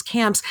in these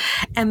camps.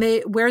 And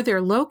where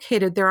they're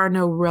located, there are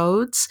no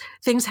roads.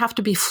 Things have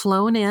to be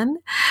flown in.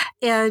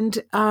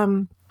 And,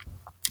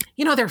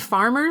 they're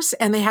farmers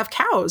and they have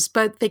cows,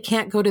 but they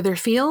can't go to their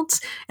fields,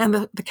 and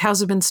the cows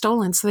have been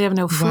stolen, so they have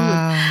no food.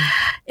 Wow.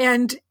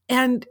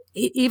 And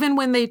even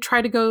when they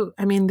try to go,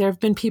 there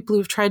have been people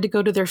who've tried to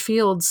go to their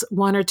fields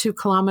 1 or 2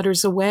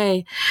 kilometers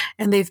away,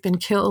 and they've been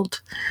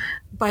killed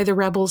by the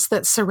rebels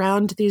that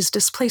surround these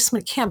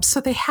displacement camps.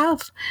 So they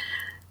have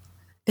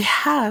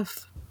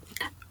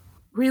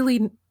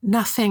really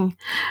nothing.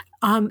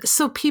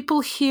 So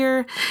people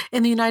here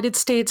in the United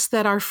States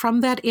that are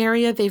from that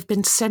area, they've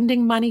been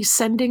sending money.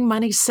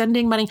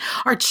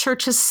 Our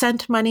church has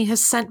sent money.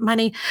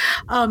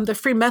 The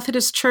Free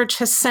Methodist Church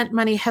has sent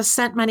money.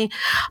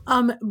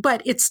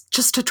 But it's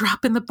just a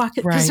drop in the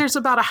bucket because there's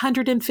about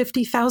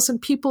 150,000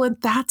 people, and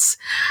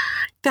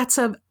that's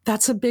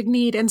a big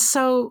need. And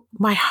so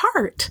my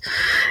heart,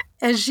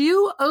 as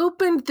you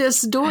opened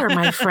this door,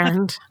 my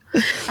friend,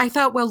 I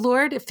thought, well,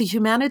 Lord, if the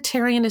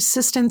humanitarian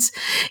assistance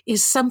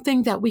is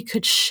something that we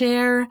could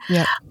share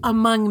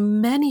among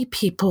many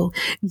people,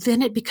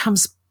 then it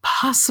becomes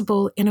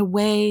possible in a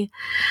way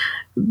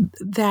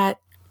that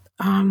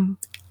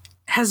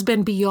has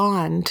been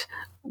beyond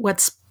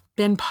what's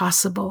been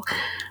possible.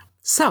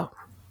 So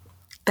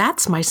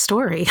that's my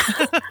story.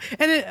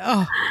 And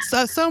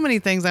so many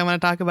things I want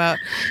to talk about,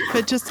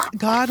 but just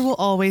God will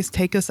always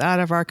take us out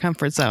of our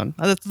comfort zone.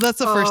 That's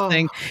the first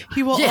thing.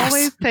 He will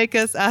always take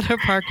us out of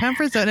our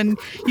comfort zone. And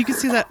you can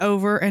see that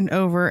over and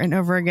over and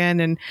over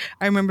again. And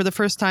I remember the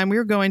first time we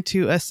were going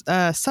to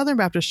a Southern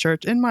Baptist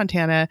church in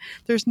Montana.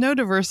 There's no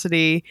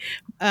diversity,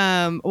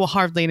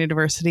 hardly any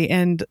diversity.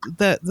 And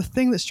the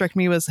thing that struck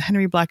me was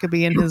Henry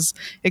Blackaby in his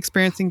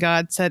Experiencing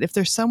God said, if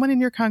there's someone in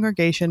your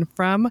congregation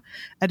from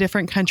a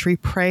different country,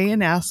 pray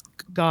and ask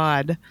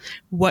God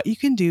what you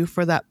can do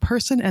for that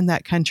person and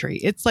that country.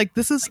 It's like,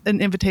 this is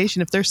an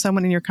invitation. If there's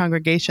someone in your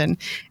congregation,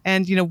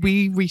 and,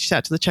 we reached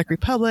out to the Czech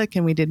Republic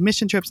and we did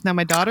mission trips. Now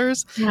my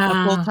daughter's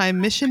a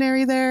full-time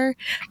missionary there.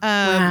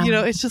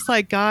 It's just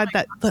like God,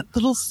 that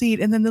little seed,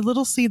 and then the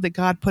little seed that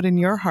God put in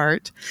your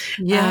heart.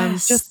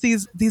 Yes. Just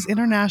these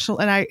international,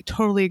 and I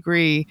totally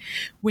agree.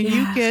 When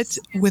you get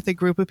with a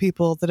group of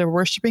people that are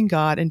worshiping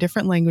God in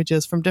different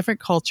languages from different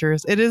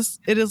cultures, it is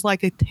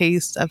like a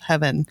taste of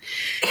heaven.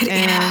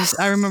 And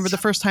I remember the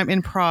first time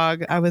in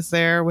Prague, I was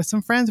there with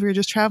some friends. We were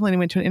just traveling and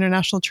went to an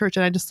international church.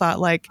 And I just thought,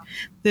 like,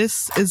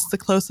 this is the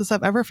closest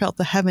I've ever felt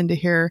to heaven, to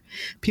hear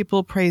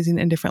people praising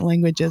in different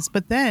languages.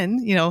 But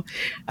then,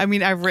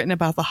 I've written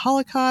about the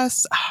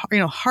Holocaust,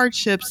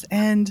 hardships.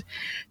 And,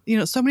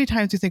 so many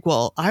times you think,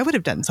 well, I would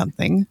have done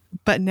something.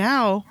 But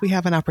now we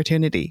have an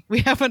opportunity. We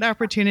have an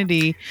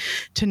opportunity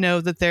to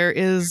know that there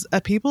is a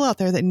people out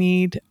there that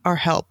need our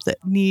help, that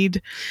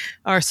need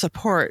our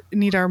support,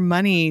 need our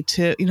money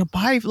to,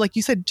 buy, like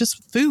you said,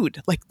 just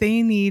food. Like,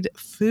 they need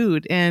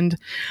food. And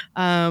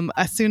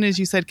as soon as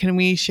you said, can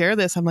we share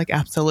this? I'm like,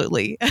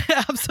 absolutely.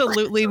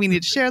 Absolutely. We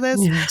need to share this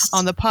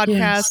on the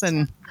podcast.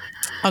 And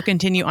I'll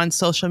continue on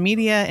social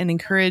media and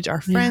encourage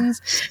our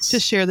friends to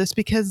share this,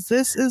 because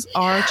this is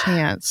our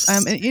chance.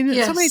 So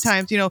many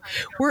times,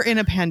 we're in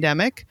a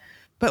pandemic,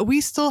 but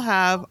we still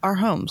have our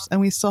homes, and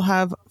we still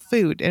have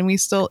food, and we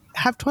still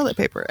have toilet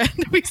paper,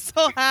 and we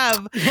still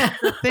have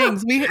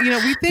things. We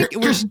think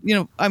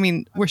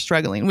we're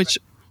struggling, which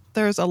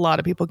there's a lot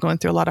of people going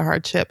through a lot of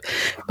hardship,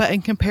 but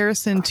in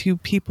comparison to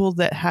people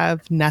that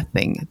have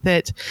nothing,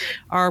 that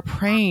are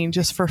praying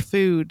just for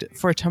food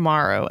for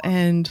tomorrow.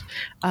 And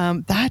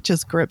that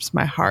just grips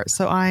my heart.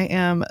 So I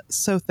am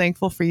so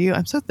thankful for you.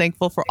 I'm so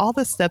thankful for all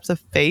the steps of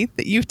faith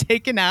that you've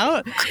taken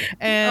out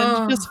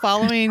and just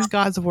following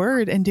God's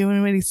word and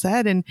doing what he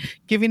said and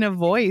giving a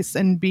voice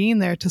and being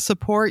there to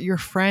support your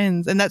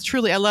friends. And that's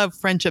truly, I love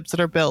friendships that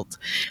are built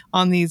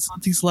on these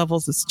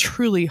levels. It's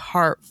truly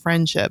heart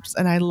friendships.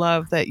 And I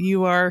love that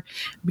you are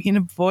being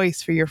a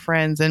voice for your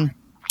friends. And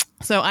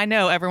so I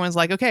know everyone's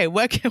like, okay,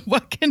 what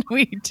can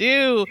we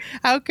do?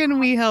 How can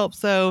we help?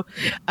 So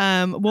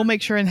we'll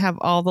make sure and have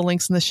all the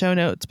links in the show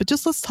notes. But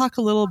just let's talk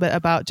a little bit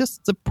about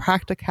just the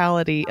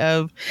practicality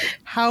of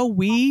how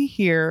we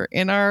here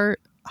in our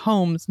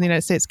homes in the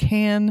United States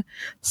can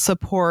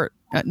support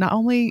not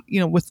only,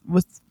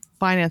 with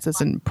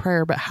finances and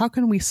prayer, but how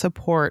can we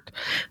support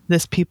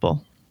this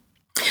people?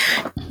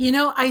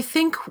 I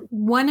think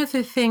one of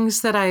the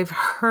things that I've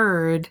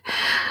heard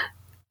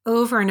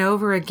over and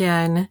over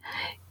again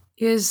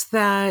is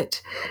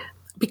that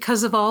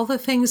because of all the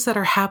things that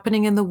are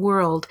happening in the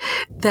world,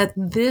 that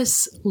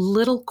this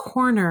little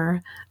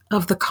corner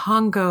of the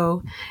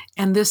Congo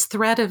and this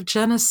threat of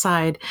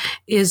genocide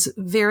is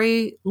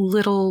very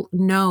little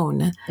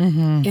known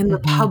in the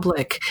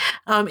public.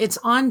 It's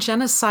on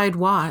Genocide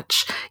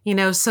Watch,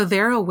 so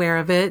they're aware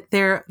of it.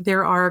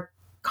 There are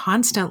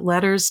constant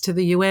letters to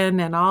the UN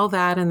and all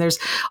that, and there's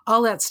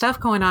all that stuff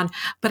going on.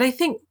 But I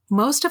think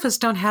most of us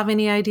don't have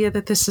any idea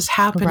that this is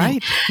happening.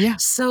 Right. Yeah.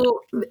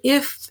 So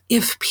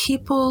if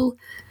people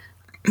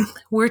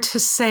were to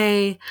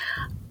say,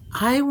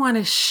 I want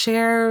to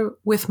share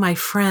with my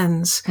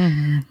friends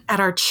at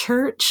our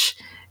church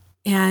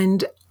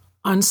and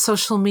on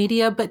social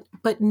media, but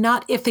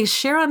not if they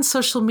share on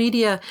social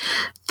media,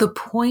 the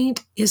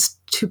point is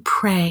to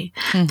pray.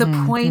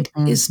 The point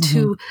is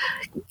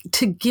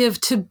to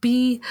give, to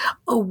be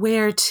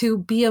aware, to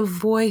be a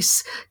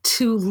voice,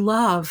 to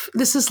love.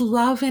 This is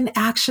love in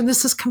action.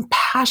 This is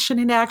compassion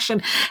in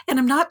action. And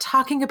I'm not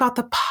talking about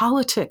the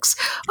politics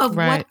of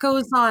what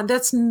goes on.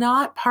 That's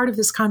not part of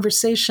this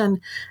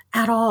conversation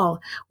at all.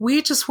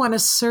 We just want to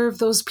serve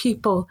those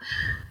people,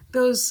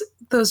 those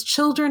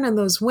children and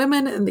those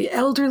women and the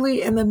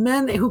elderly and the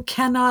men who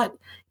cannot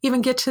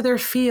even get to their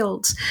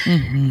fields.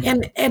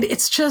 And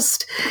it's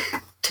just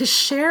to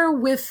share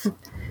with,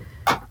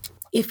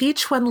 if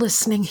each one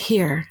listening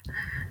here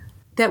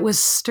that was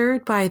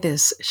stirred by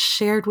this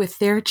shared with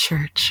their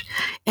church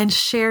and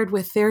shared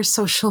with their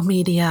social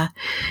media,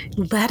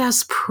 let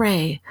us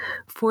pray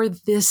for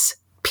this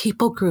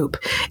people group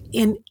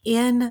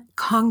in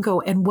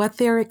Congo and what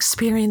they're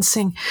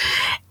experiencing.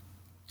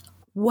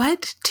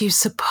 What do you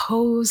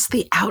suppose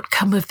the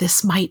outcome of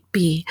this might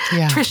be?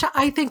 Yeah. Tricia,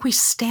 I think we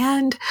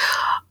stand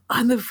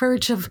on the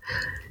verge of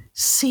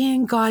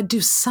seeing God do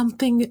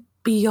something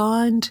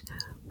beyond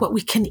what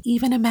we can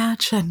even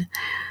imagine.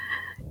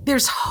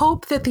 There's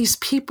hope that these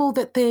people,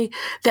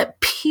 that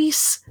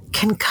peace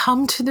can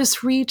come to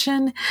this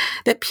region,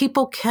 that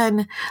people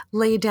can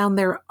lay down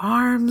their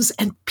arms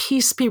and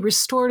peace be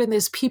restored, and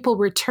these people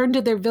return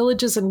to their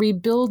villages and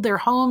rebuild their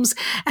homes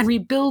and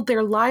rebuild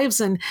their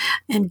lives and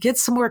get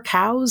some more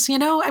cows.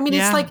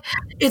 It's like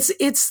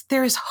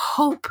there's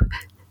hope.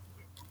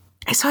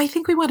 So I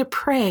think we want to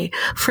pray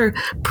for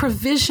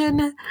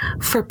provision,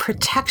 for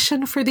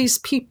protection for these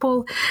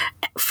people,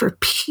 for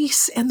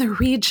peace in the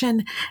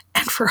region,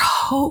 and for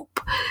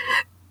hope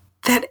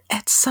that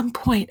at some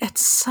point, at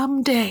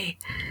some day,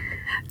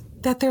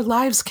 that their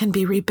lives can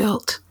be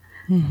rebuilt.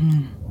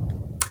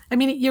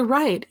 You're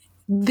right.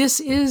 This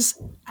is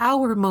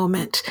our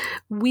moment.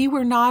 We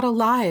were not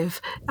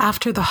alive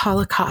after the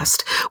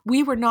Holocaust.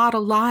 We were not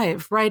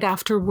alive right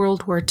after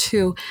World War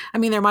II.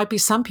 There might be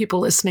some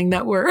people listening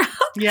that were.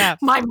 Yeah.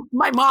 My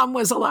mom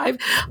was alive,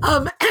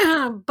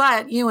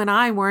 but you and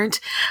I weren't.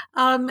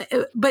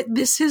 But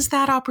this is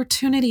that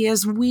opportunity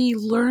as we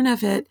learn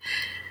of it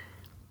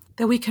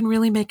that we can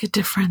really make a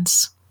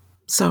difference.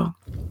 So.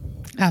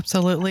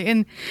 Absolutely.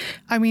 And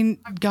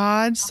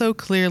God so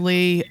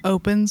clearly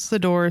opens the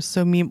doors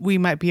so we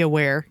might be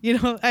aware,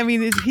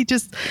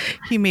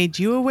 he made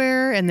you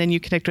aware, and then you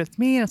connect with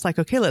me, and it's like,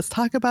 okay, let's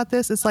talk about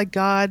this. It's like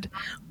God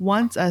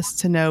wants us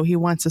to know, he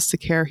wants us to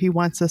care. He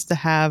wants us to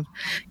have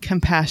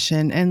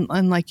compassion.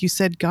 And like you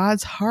said,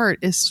 God's heart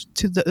is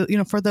to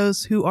for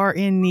those who are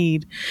in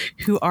need,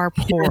 who are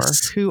poor,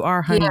 who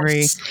are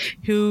hungry,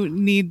 who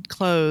need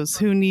clothes,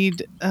 who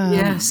need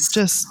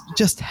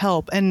just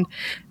help. And,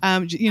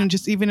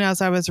 just even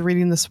as I was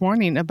reading this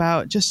morning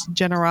about just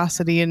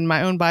generosity in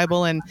my own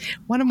Bible, and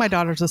one of my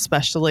daughters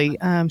especially,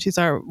 she's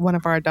one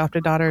of our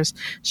adopted daughters.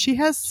 She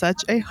has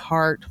such a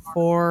heart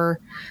for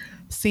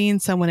seeing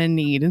someone in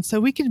need. And so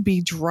we could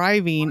be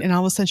driving and all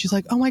of a sudden she's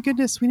like, oh my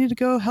goodness, we need to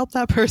go help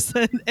that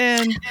person.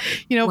 And,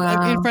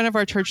 Wow. in front of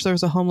our church, there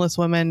was a homeless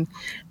woman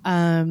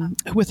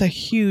with a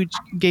huge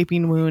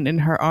gaping wound in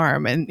her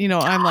arm. And,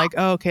 I'm like,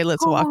 oh, okay,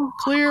 let's walk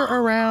clear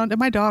around. And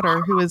my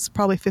daughter, who was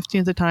probably 15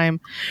 at the time,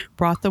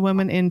 brought the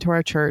woman into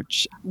our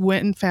church,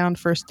 went and found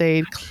first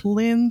aid,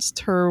 cleansed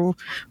her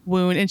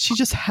wound. And she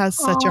just has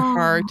such a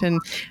heart. And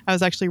I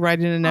was actually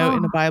writing a note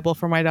in the Bible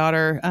for my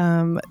daughter,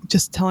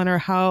 just telling her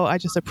how I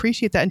just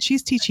appreciate that. And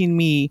she's teaching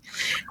me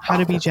how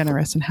to be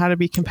generous and how to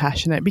be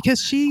compassionate,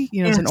 because she,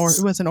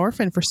 was an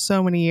orphan for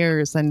so many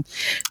years and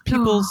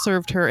people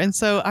served her. And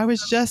so I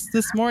was just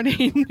this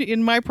morning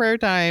in my prayer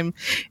time,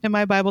 in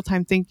my Bible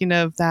time, thinking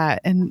of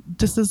that. And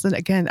this is,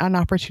 again, an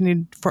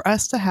opportunity for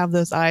us to have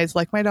those eyes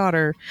like my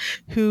daughter,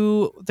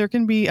 who there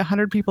can be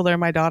 100 people there.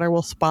 My daughter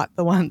will spot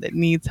the one that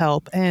needs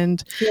help.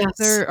 And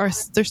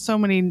there's so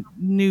many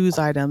news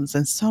items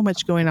and so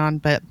much going on,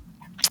 but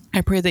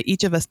I pray that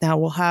each of us now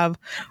will have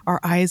our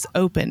eyes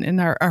open and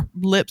our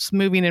lips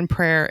moving in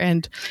prayer,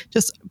 and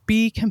just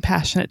be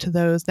compassionate to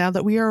those now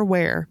that we are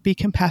aware, be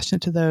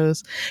compassionate to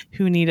those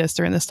who need us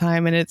during this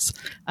time. And it's,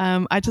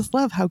 I just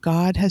love how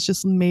God has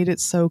just made it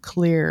so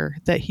clear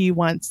that he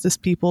wants this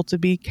people to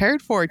be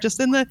cared for just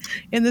in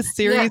the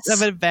series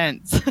of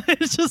events.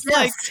 It's just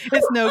like,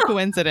 it's no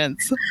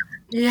coincidence.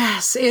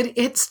 Yes,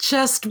 it's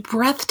just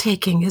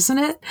breathtaking, isn't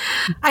it?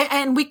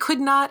 And we could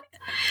not.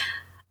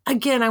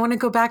 Again, I want to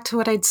go back to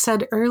what I'd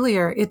said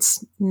earlier.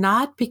 It's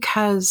not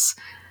because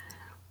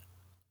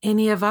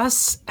any of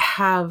us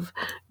have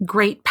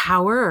great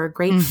power or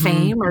great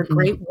fame or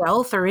great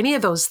wealth or any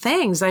of those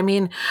things. I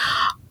mean,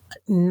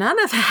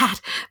 none of that.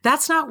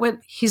 That's not what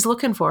he's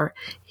looking for.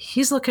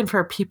 He's looking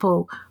for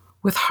people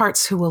with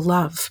hearts who will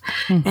love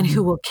and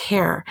who will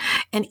care.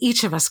 And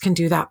each of us can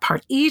do that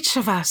part. Each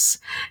of us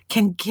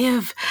can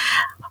give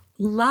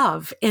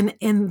love in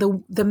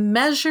the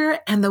measure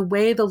and the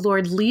way the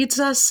Lord leads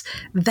us.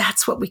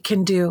 That's what we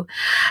can do.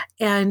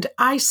 And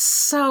I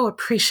so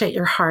appreciate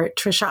your heart,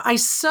 Tricia. I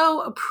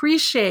so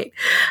appreciate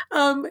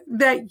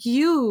that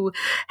you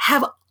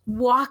have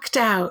walked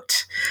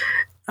out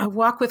a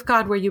walk with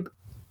God where you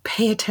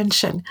pay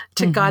attention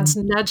to God's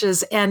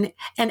nudges, and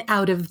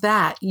out of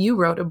that you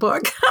wrote a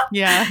book.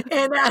 Yeah.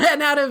 and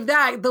out of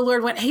that the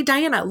Lord went, hey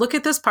Diana, look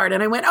at this part.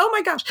 And I went, oh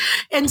my gosh.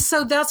 And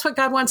so that's what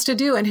God wants to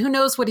do. And who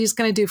knows what he's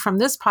going to do from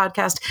this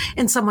podcast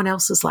in someone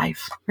else's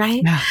life,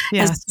 right? Yeah.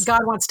 Yes. As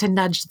God wants to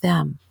nudge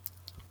them.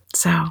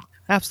 So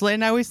absolutely.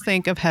 And I always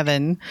think of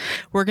heaven.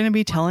 We're going to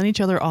be telling each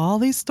other all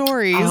these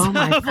stories. Oh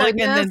my of like, and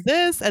then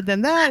this, and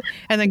then that,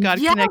 and then God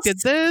connected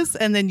this,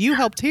 and then you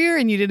helped here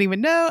and you didn't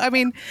even know. I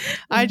mean,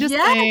 I just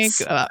think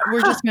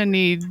we're just going to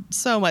need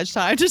so much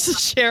time just to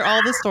share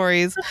all the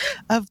stories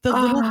of the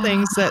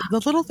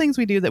little things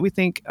we do that we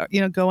think,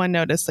 go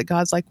unnoticed, that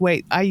God's like,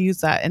 wait, I use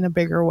that in a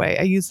bigger way.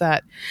 I use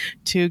that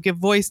to give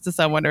voice to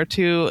someone or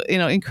to,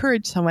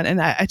 encourage someone. And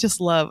I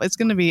just love, it's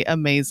going to be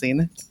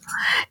amazing.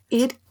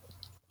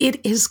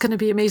 It is going to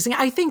be amazing.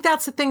 I think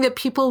that's the thing that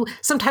people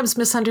sometimes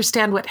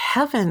misunderstand what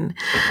heaven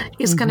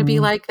is going to be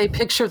like. They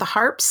picture the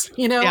harps,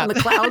 on the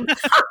cloud.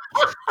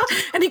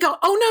 And you go,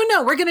 oh,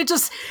 no, we're going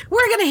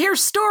to hear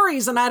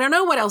stories. And I don't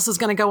know what else is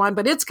going to go on,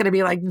 but it's going to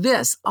be like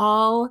this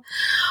all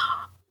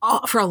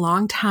for a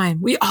long time.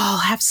 We all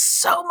have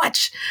so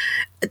much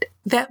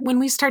that when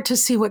we start to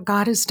see what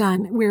God has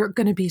done, we're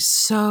going to be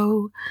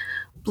so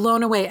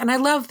blown away. And I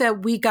love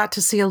that we got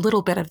to see a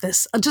little bit of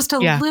this, just a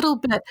little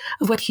bit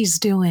of what he's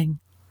doing.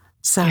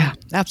 So yeah,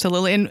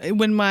 absolutely. And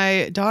when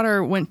my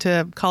daughter went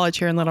to college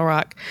here in Little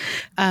Rock,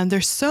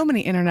 there's so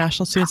many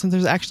international students, and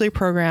there's actually a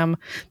program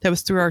that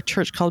was through our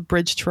church called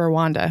Bridge to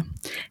Rwanda.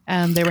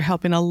 They were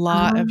helping a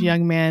lot of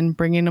young men,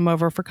 bringing them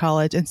over for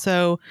college. And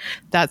so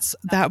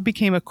that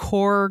became a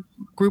core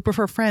group of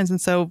her friends.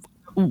 And so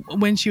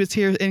when she was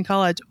here in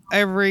college,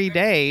 every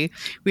day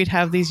we'd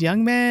have these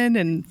young men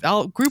and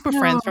a group of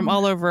friends from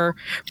all over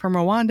from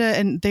Rwanda,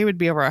 and they would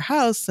be over our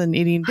house and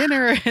eating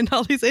dinner and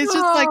all these. It's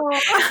just like,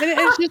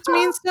 it just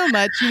means so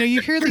much.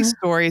 You hear these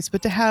stories,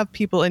 but to have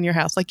people in your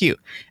house like you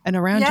and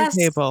around your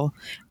table,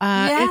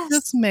 it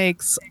just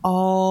makes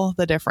all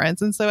the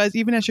difference. And so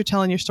even as you're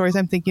telling your stories,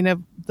 I'm thinking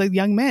of the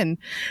young men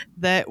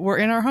that were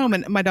in our home.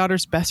 And my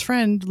daughter's best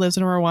friend lives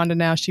in Rwanda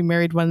now. She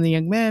married one of the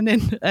young men,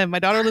 and my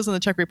daughter lives in the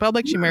Czech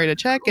Republic. She married a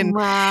Czech. And,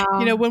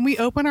 when we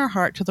open our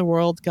heart to the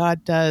world,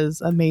 God does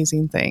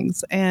amazing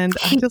things. And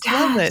I just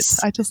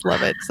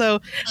love it. So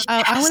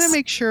I want to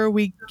make sure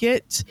we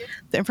get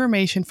the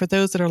information for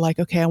those that are like,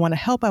 okay, I want to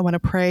help. I want to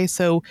pray.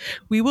 So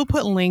we will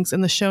put links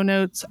in the show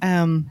notes.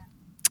 And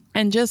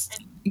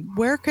just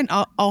where can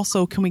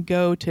we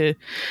go to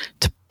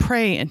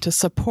pray and to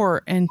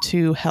support and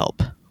to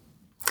help?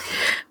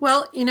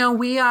 Well,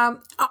 we,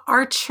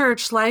 our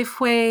church,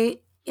 Lifeway,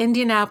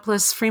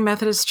 Indianapolis Free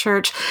Methodist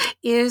Church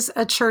is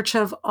a church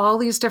of all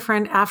these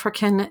different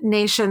African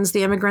nations,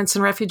 the immigrants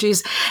and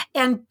refugees.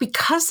 And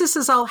because this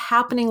is all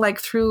happening like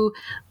through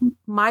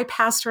my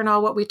pastor and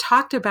all, what we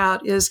talked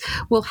about is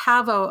we'll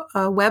have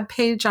a web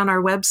page on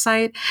our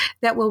website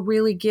that will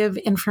really give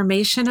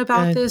information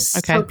about this.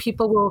 Okay. So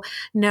people will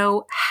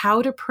know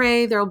how to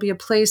pray. There'll be a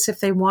place if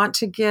they want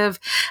to give.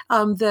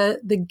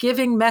 The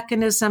giving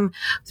mechanism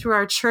through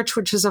our church,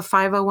 which is a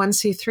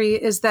 501c3,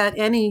 is that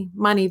any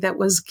money that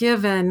was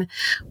given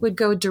would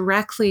go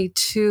directly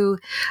to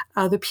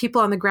the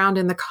people on the ground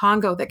in the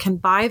Congo that can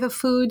buy the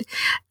food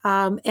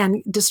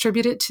and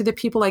distribute it to the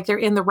people, like they're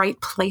in the right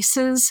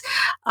places.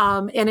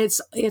 And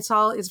it's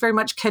very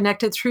much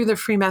connected through the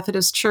Free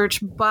Methodist Church,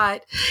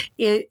 but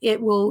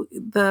it will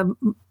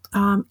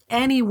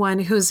anyone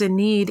who's in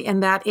need in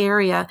that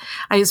area.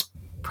 I use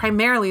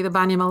primarily the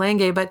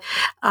Banyamulenge, but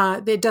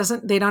they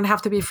don't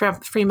have to be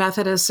Free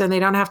Methodists and they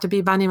don't have to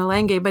be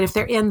Banyamulenge, but if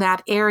they're in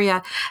that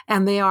area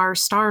and they are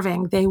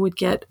starving,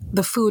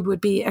 the food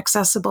would be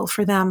accessible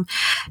for them.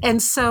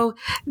 And so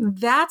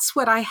that's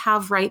what I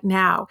have right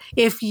now.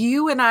 If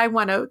you and I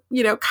want to,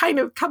 kind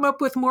of come up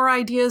with more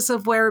ideas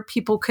of where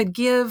people could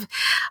give,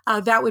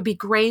 that would be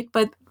great.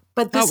 But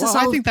this is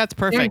all, I think that's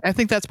perfect. I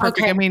think that's perfect.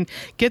 Okay. I mean,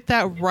 get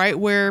that right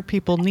where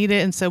people need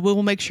it. And so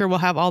we'll make sure we'll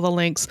have all the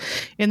links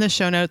in the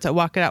show notes at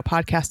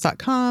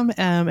walkitoutpodcast.com.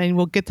 And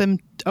we'll get them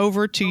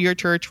over to your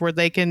church where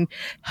they can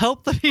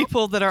help the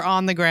people that are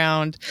on the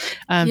ground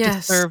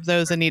to serve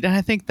those in need. And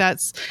I think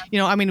that's,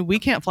 we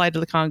can't fly to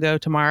the Congo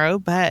tomorrow,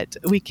 but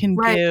we can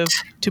give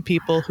to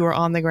people who are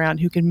on the ground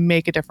who can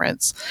make a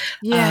difference.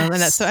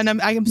 Yes. And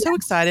I'm so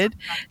excited.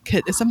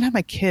 Sometimes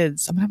my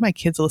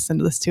kids listen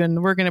to this too,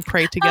 and we're going to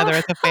pray together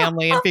as a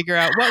family and figure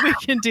out what we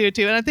can do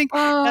too. And I think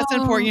that's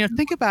important.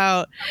 Think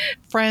about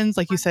friends,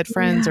 like you said,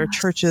 friends or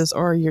churches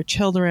or your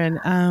children.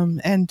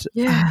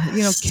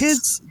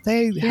 Kids,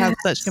 they have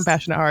such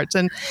compassionate hearts.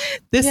 And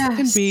this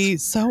can be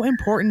so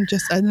important,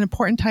 just at an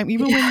important time,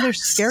 even when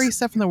there's scary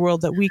stuff in the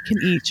world, that we can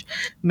each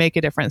make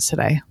a difference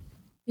today.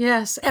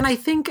 Yes. And I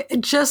think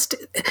just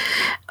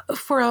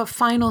for a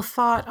final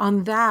thought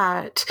on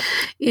that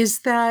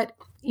is that,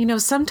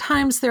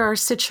 sometimes there are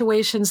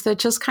situations that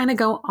just kind of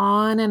go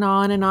on and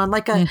on and on,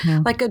 like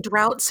a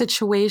drought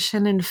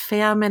situation and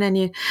famine.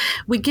 And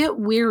we get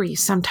weary.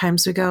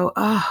 Sometimes we go,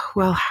 oh,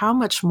 well, how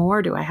much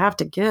more do I have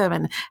to give?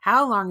 And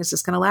how long is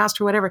this going to last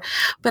or whatever?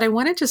 But I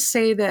wanted to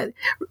say that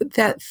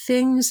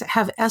things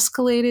have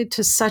escalated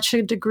to such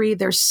a degree.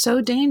 They're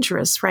so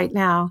dangerous right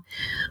now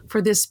for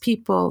this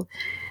people.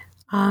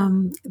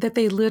 That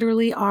they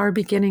literally are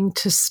beginning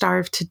to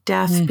starve to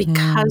death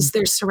because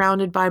they're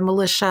surrounded by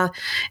militia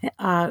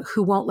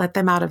who won't let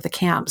them out of the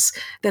camps,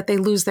 that they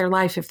lose their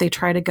life if they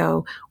try to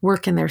go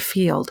work in their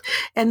field.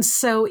 And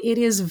so it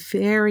is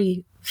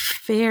very,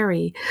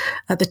 very,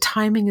 the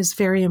timing is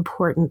very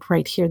important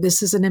right here.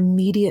 This is an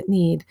immediate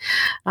need.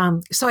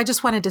 So I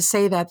just wanted to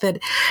say that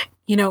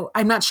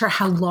I'm not sure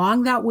how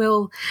long that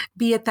will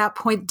be at that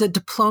point. The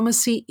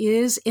diplomacy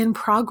is in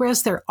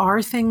progress. There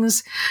are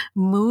things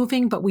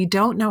moving, but we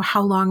don't know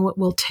how long it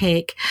will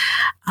take.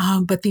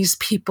 But these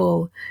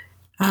people,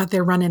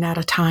 they're running out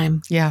of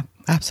time. Yeah,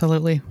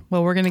 absolutely.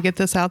 Well, we're going to get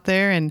this out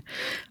there, and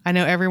I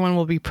know everyone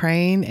will be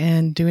praying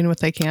and doing what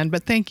they can.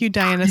 But thank you,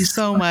 Diana,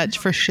 so much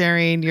for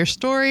sharing your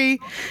story,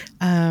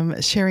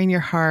 sharing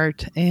your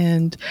heart.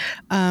 And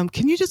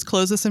can you just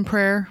close us in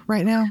prayer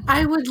right now?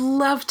 I would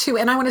love to.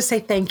 And I want to say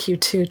thank you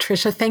to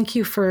Tricia. Thank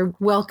you for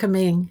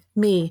welcoming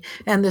me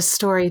and this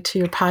story to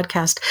your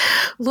podcast.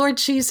 Lord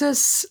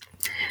Jesus,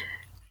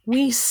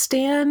 we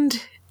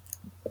stand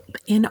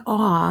in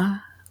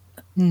awe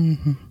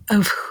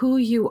of who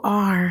you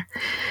are.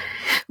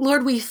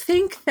 Lord, we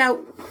think that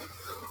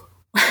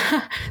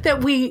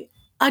we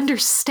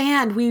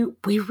understand. We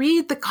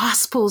read the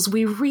Gospels.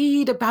 We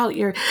read about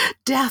your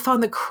death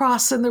on the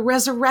cross and the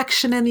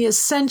resurrection and the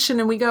ascension,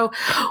 and we go,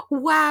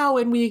 wow,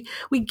 and we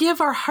give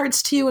our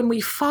hearts to you and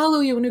we follow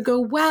you and we go,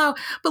 wow.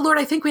 But Lord,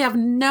 I think we have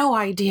no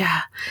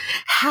idea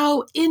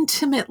how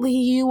intimately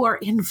you are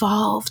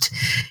involved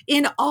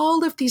in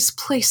all of these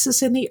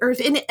places in the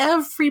earth, in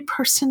every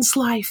person's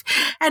life,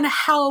 and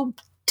how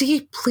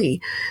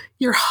deeply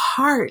your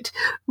heart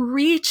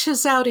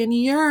reaches out and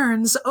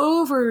yearns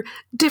over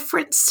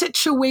different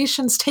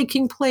situations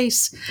taking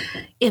place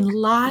in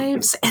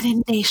lives and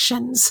in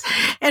nations.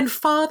 And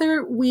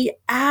Father, we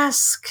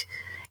ask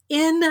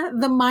in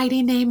the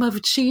mighty name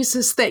of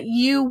Jesus that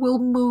you will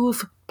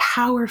move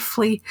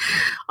powerfully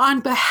on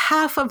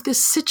behalf of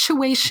this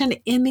situation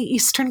in the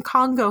Eastern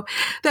Congo,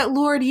 that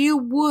Lord, you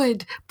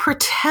would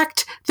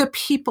protect the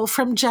people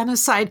from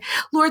genocide.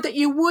 Lord, that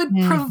you would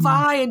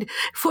provide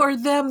for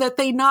them, that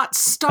they not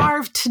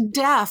starve to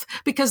death,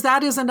 because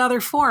that is another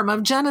form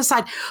of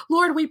genocide.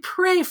 Lord, we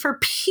pray for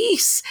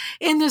peace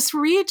in this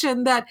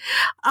region, that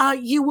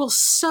you will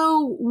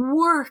so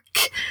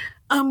work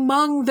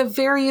among the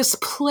various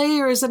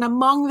players and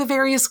among the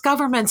various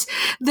governments,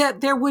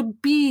 that there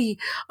would be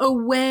a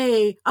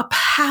way, a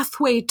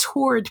pathway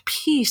toward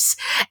peace,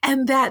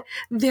 and that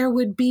there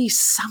would be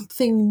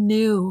something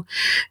new,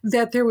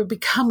 that there would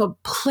become a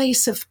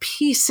place of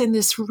peace in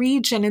this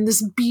region, in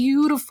this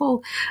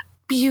beautiful,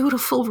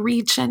 beautiful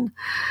region.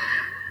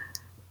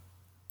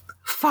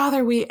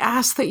 Father, we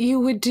ask that you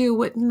would do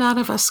what none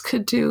of us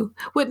could do,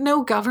 what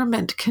no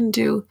government can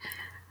do,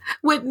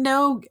 what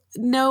no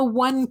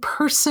one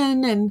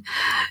person and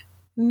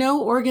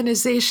no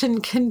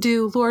organization can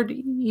do. Lord,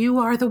 you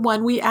are the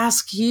one. We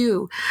ask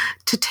you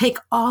to take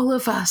all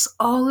of us,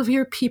 all of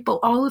your people,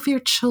 all of your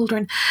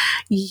children,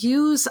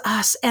 use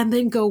us, and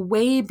then go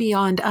way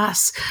beyond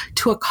us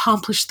to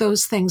accomplish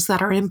those things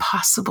that are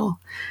impossible.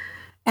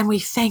 And we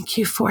thank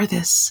you for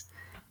this.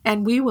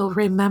 And we will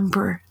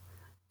remember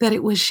that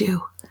it was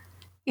you.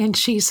 In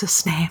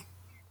Jesus' name,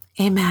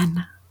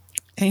 amen.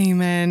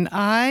 Amen.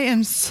 I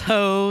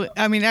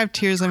have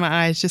tears in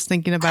my eyes just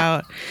thinking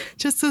about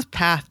just this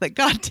path that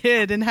God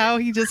did and how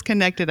he just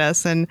connected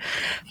us. And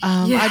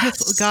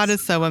God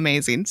is so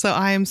amazing. So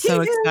I am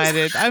so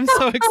excited. I'm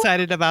so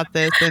excited about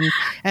this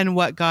and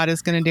what God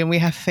is going to do. And we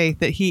have faith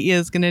that he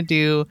is going to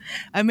do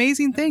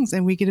amazing things,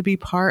 and we get to be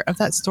part of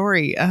that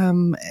story.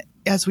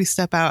 As we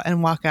step out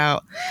and walk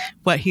out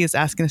what he is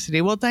asking us to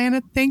do. Well,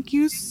 Diana, thank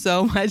you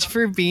so much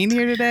for being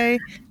here today.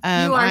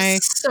 You are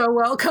so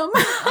welcome.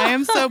 I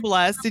am so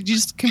blessed. Did you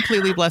just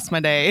completely bless my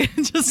day?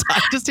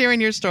 just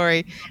hearing your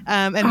story.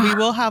 And we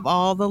will have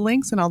all the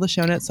links and all the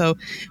show notes. So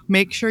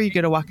make sure you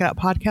go to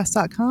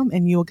walkitoutpodcast.com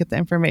and you will get the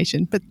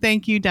information. But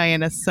thank you,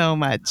 Diana, so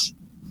much.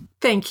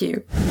 Thank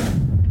you.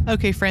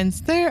 Okay,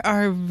 friends, there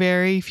are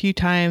very few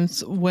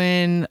times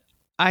when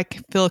I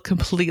feel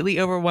completely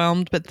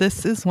overwhelmed, but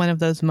this is one of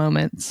those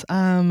moments.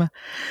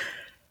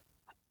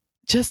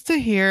 Just to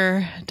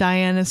hear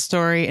Diana's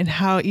story and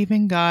how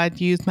even God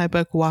used my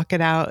book, Walk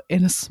It Out,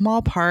 in a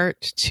small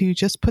part to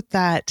just put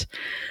that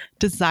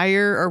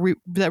desire or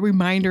that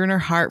reminder in her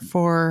heart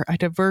for a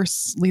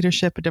diverse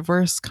leadership, a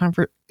diverse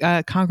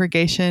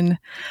congregation,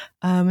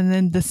 and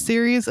then the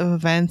series of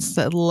events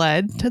that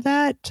led to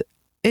that.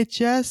 It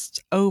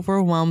just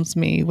overwhelms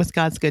me with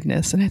God's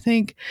goodness. And I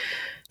think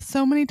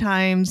so many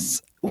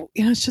times,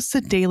 it's just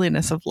the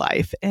dailiness of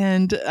life.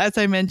 And as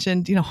I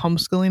mentioned,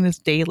 homeschooling is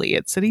daily.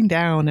 It's sitting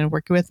down and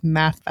working with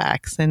math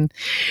facts and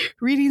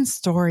reading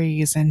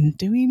stories and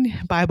doing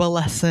Bible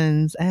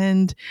lessons.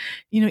 And,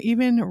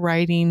 even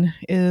writing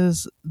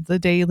is the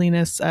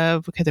dailiness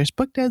of, okay, there's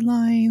book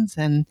deadlines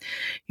and,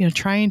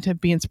 trying to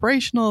be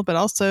inspirational, but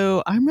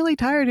also I'm really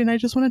tired and I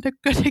just wanted to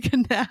go take a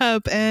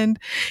nap. And,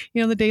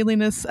 the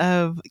dailiness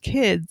of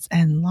kids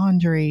and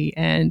laundry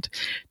and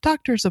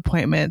doctor's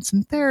appointments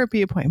and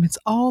therapy appointments,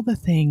 all the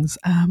things.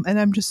 And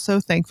I'm just so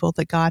thankful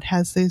that God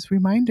has these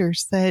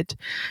reminders that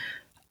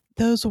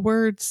those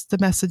words, the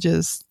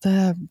messages,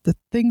 the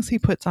things he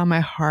puts on my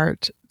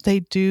heart,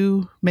 they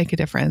do make a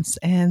difference.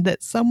 And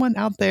that someone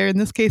out there, in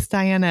this case,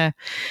 Diana,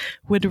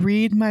 would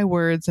read my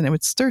words and it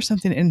would stir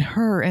something in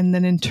her. And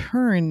then in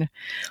turn,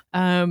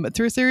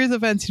 through a series of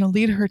events,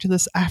 lead her to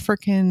this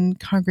African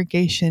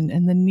congregation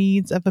and the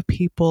needs of a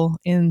people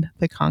in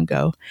the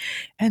Congo.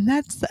 And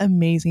that's the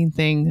amazing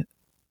thing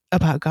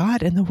about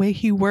God and the way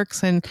he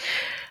works. And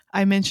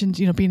I mentioned,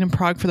 being in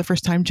Prague for the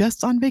first time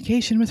just on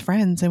vacation with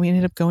friends, and we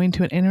ended up going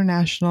to an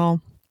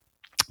international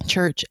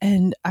church.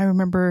 And I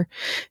remember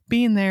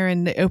being there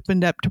and they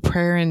opened up to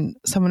prayer and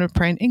someone would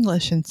pray in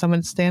English and someone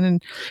would stand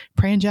and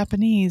pray in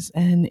Japanese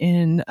and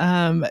in,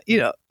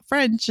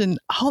 French and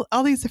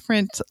all these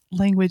different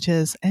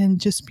languages,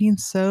 and just being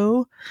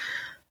so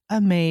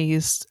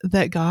amazed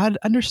that God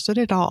understood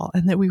it all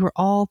and that we were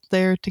all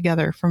there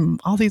together from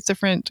all these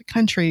different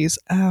countries,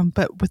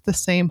 but with the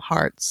same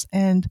hearts.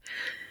 And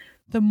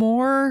the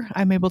more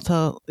I'm able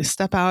to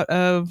step out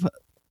of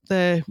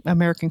the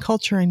American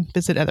culture and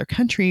visit other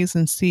countries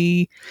and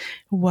see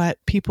what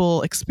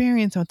people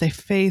experience and what they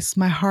face,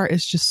 my heart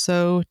is just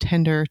so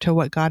tender to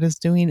what God is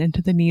doing and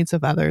to the needs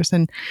of others.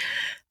 And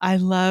I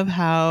love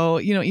how,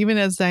 even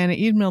as Diana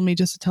emailed me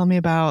just to tell me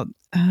about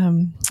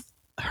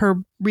her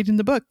reading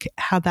the book,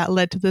 how that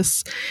led to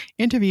this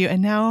interview,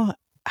 and now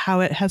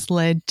how it has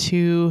led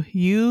to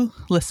you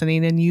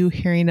listening and you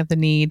hearing of the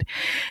need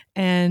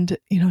and,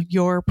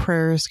 your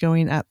prayers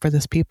going up for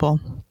this people.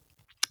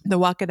 The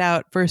Walk It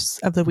Out verse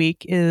of the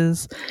week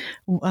is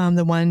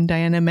the one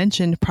Diana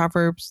mentioned,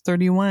 Proverbs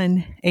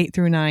 31,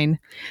 8-9.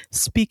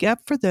 Speak up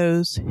for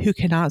those who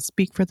cannot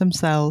speak for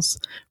themselves,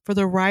 for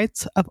the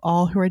rights of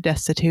all who are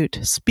destitute.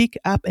 Speak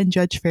up and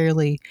judge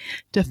fairly.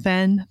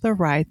 Defend the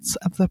rights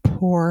of the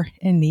poor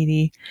and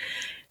needy.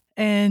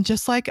 And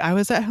just like I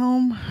was at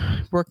home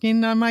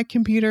working on my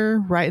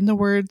computer, writing the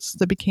words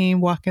that became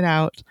Walk It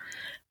Out,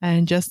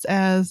 and just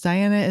as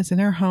Diana is in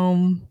her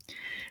home,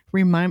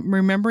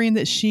 remembering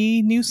that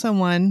she knew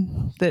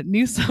someone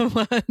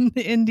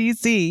in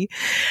DC,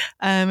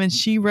 and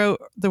she wrote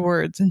the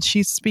words, and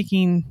she's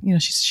speaking,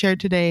 she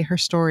shared today her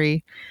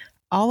story.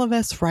 All of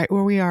us right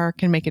where we are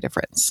can make a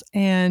difference.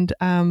 And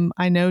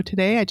I know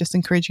today I just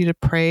encourage you to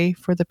pray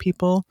for the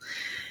people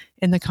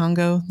in the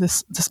Congo,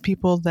 this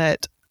people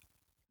that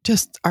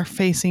just are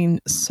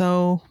facing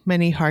so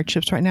many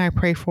hardships right now. I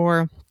pray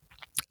for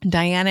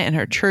Diana and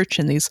her church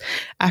and these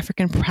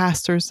African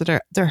pastors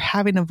that they're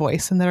having a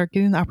voice and that are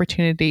getting the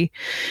opportunity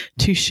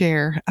to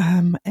share.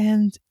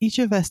 And each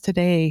of us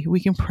today, we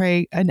can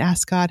pray and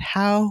ask God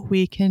how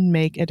we can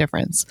make a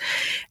difference.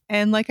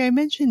 And like I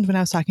mentioned when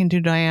I was talking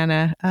to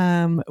Diana,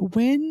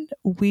 when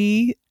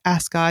we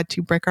ask God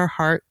to break our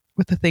heart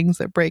with the things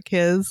that break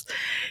His,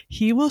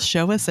 He will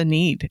show us a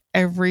need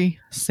every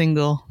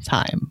single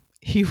time.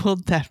 He will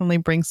definitely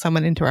bring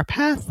someone into our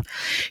path.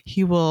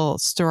 He will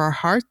stir our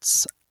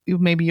hearts.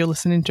 Maybe you're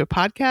listening to a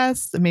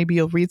podcast, maybe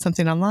you'll read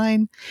something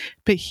online,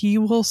 but He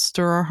will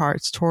stir our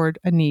hearts toward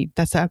a need.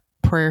 That's a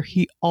prayer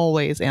He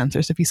always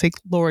answers. If you say,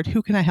 Lord,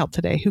 who can I help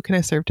today? Who can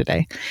I serve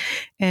today?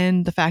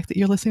 And the fact that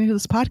you're listening to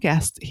this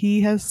podcast,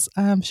 He has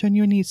shown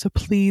you a need. So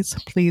please,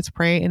 please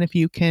pray. And if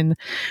you can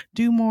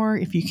do more,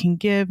 if you can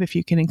give, if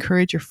you can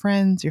encourage your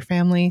friends, your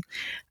family,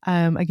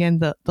 again,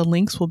 the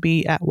links will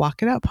be at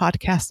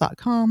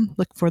walkitoutpodcast.com.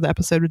 Look for the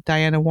episode with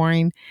Diana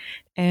Waring,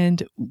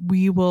 and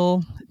we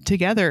will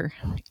together,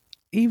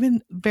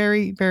 even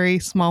very, very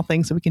small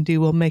things that we can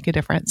do will make a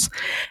difference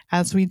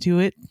as we do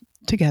it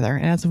together,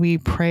 and as we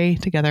pray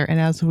together, and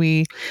as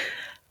we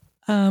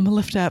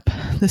lift up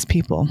this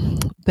people,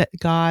 that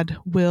God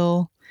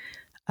will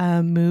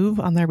move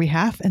on their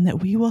behalf, and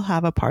that we will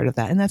have a part of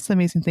that. And that's the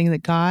amazing thing,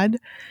 that God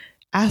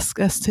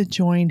asks us to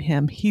join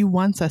Him. He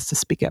wants us to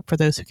speak up for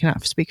those who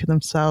cannot speak for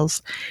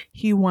themselves.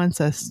 He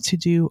wants us to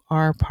do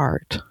our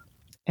part,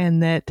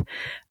 and that,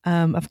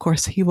 of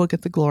course, He will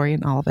get the glory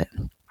in all of it.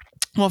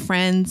 Well,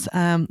 friends,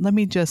 let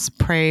me just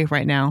pray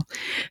right now.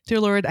 Dear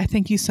Lord, I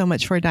thank You so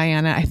much for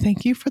Diana. I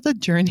thank You for the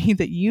journey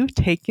that You've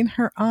taken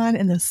her on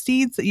and the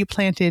seeds that You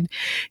planted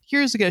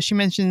years ago. She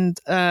mentioned,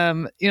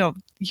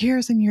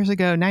 years and years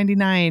ago,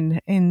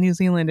 99 in New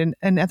Zealand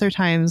and other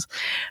times,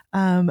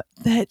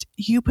 that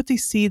You put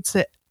these seeds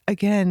that,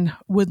 again,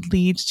 would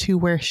lead to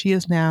where she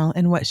is now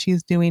and what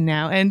she's doing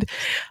now. And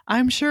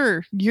I'm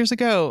sure years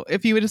ago,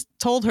 if you would have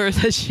told her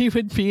that she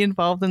would be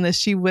involved in this,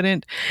 she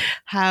wouldn't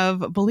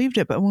have believed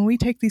it. But when we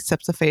take these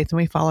steps of faith and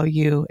we follow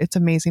You, it's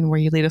amazing where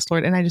You lead us,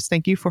 Lord. And I just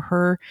thank You for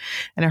her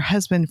and her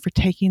husband for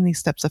taking these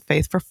steps of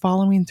faith, for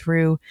following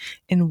through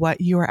in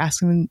what You are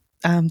asking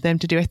them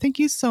to do. I thank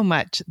You so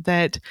much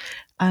that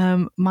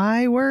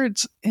my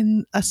words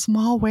in a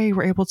small way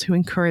were able to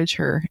encourage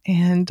her.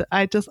 And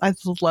I just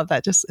love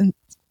that.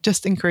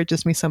 Just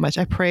encourages me so much.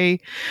 I pray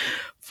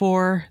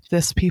for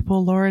this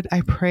people, Lord.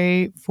 I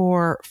pray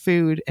for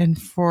food and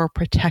for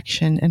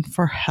protection and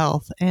for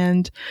health.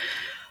 And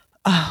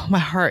my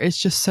heart is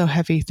just so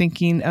heavy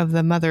thinking of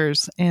the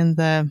mothers and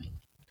the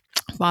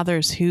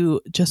fathers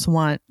who just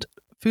want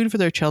food for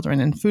their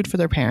children and food for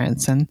their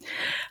parents. And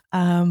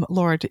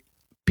Lord,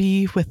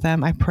 be with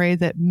them. I pray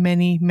that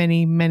many,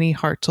 many, many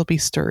hearts will be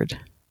stirred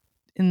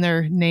in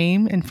their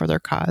name and for their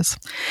cause,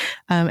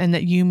 and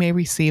that You may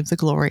receive the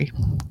glory.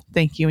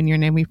 Thank You. In Your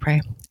name we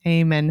pray.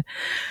 Amen.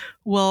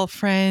 Well,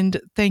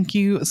 friend, thank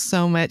you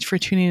so much for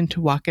tuning in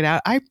to Walk It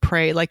Out. I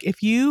pray,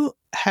 if you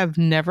have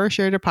never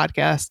shared a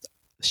podcast,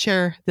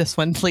 share this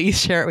one, please.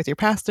 Share it with your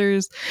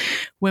pastors,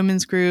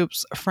 women's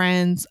groups,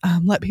 friends.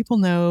 Let people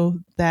know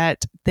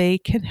that they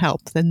can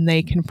help, then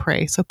they can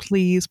pray. So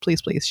please,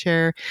 please, please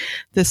share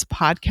this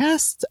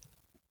podcast,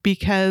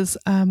 because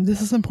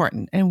this is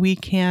important and we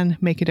can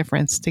make a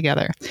difference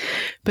together.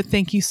 But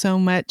thank you so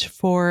much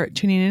for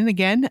tuning in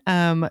again.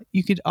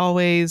 You could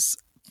always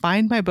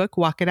find my book,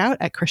 Walk It Out,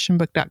 at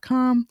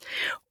christianbook.com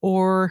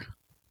or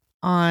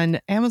on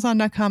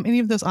amazon.com, any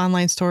of those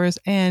online stores.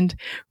 And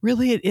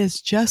really, it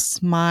is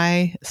just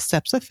my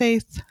steps of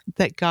faith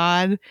that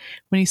God,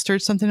 when He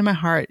stirred something in my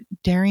heart,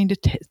 daring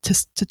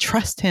to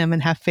trust Him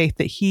and have faith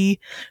that He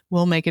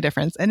will make a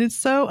difference. And it's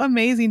so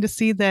amazing to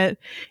see that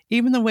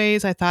even the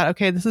ways I thought,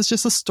 okay, this is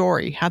just a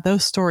story, how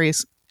those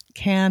stories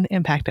can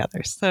impact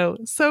others. So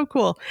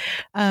cool.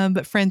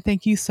 But friend,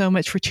 thank you so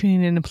much for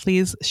tuning in, and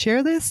please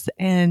share this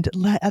and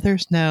let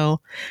others know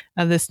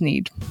of this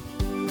need.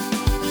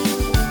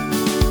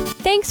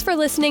 Thanks for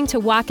listening to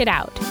Walk It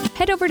Out.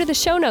 Head over to the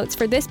show notes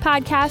for this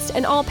podcast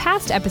and all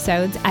past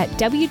episodes at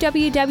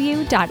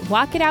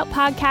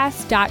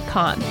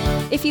www.walkitoutpodcast.com.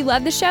 If you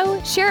love the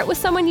show, share it with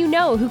someone you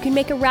know who can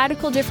make a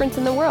radical difference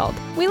in the world.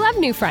 We love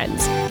new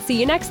friends. See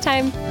you next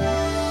time.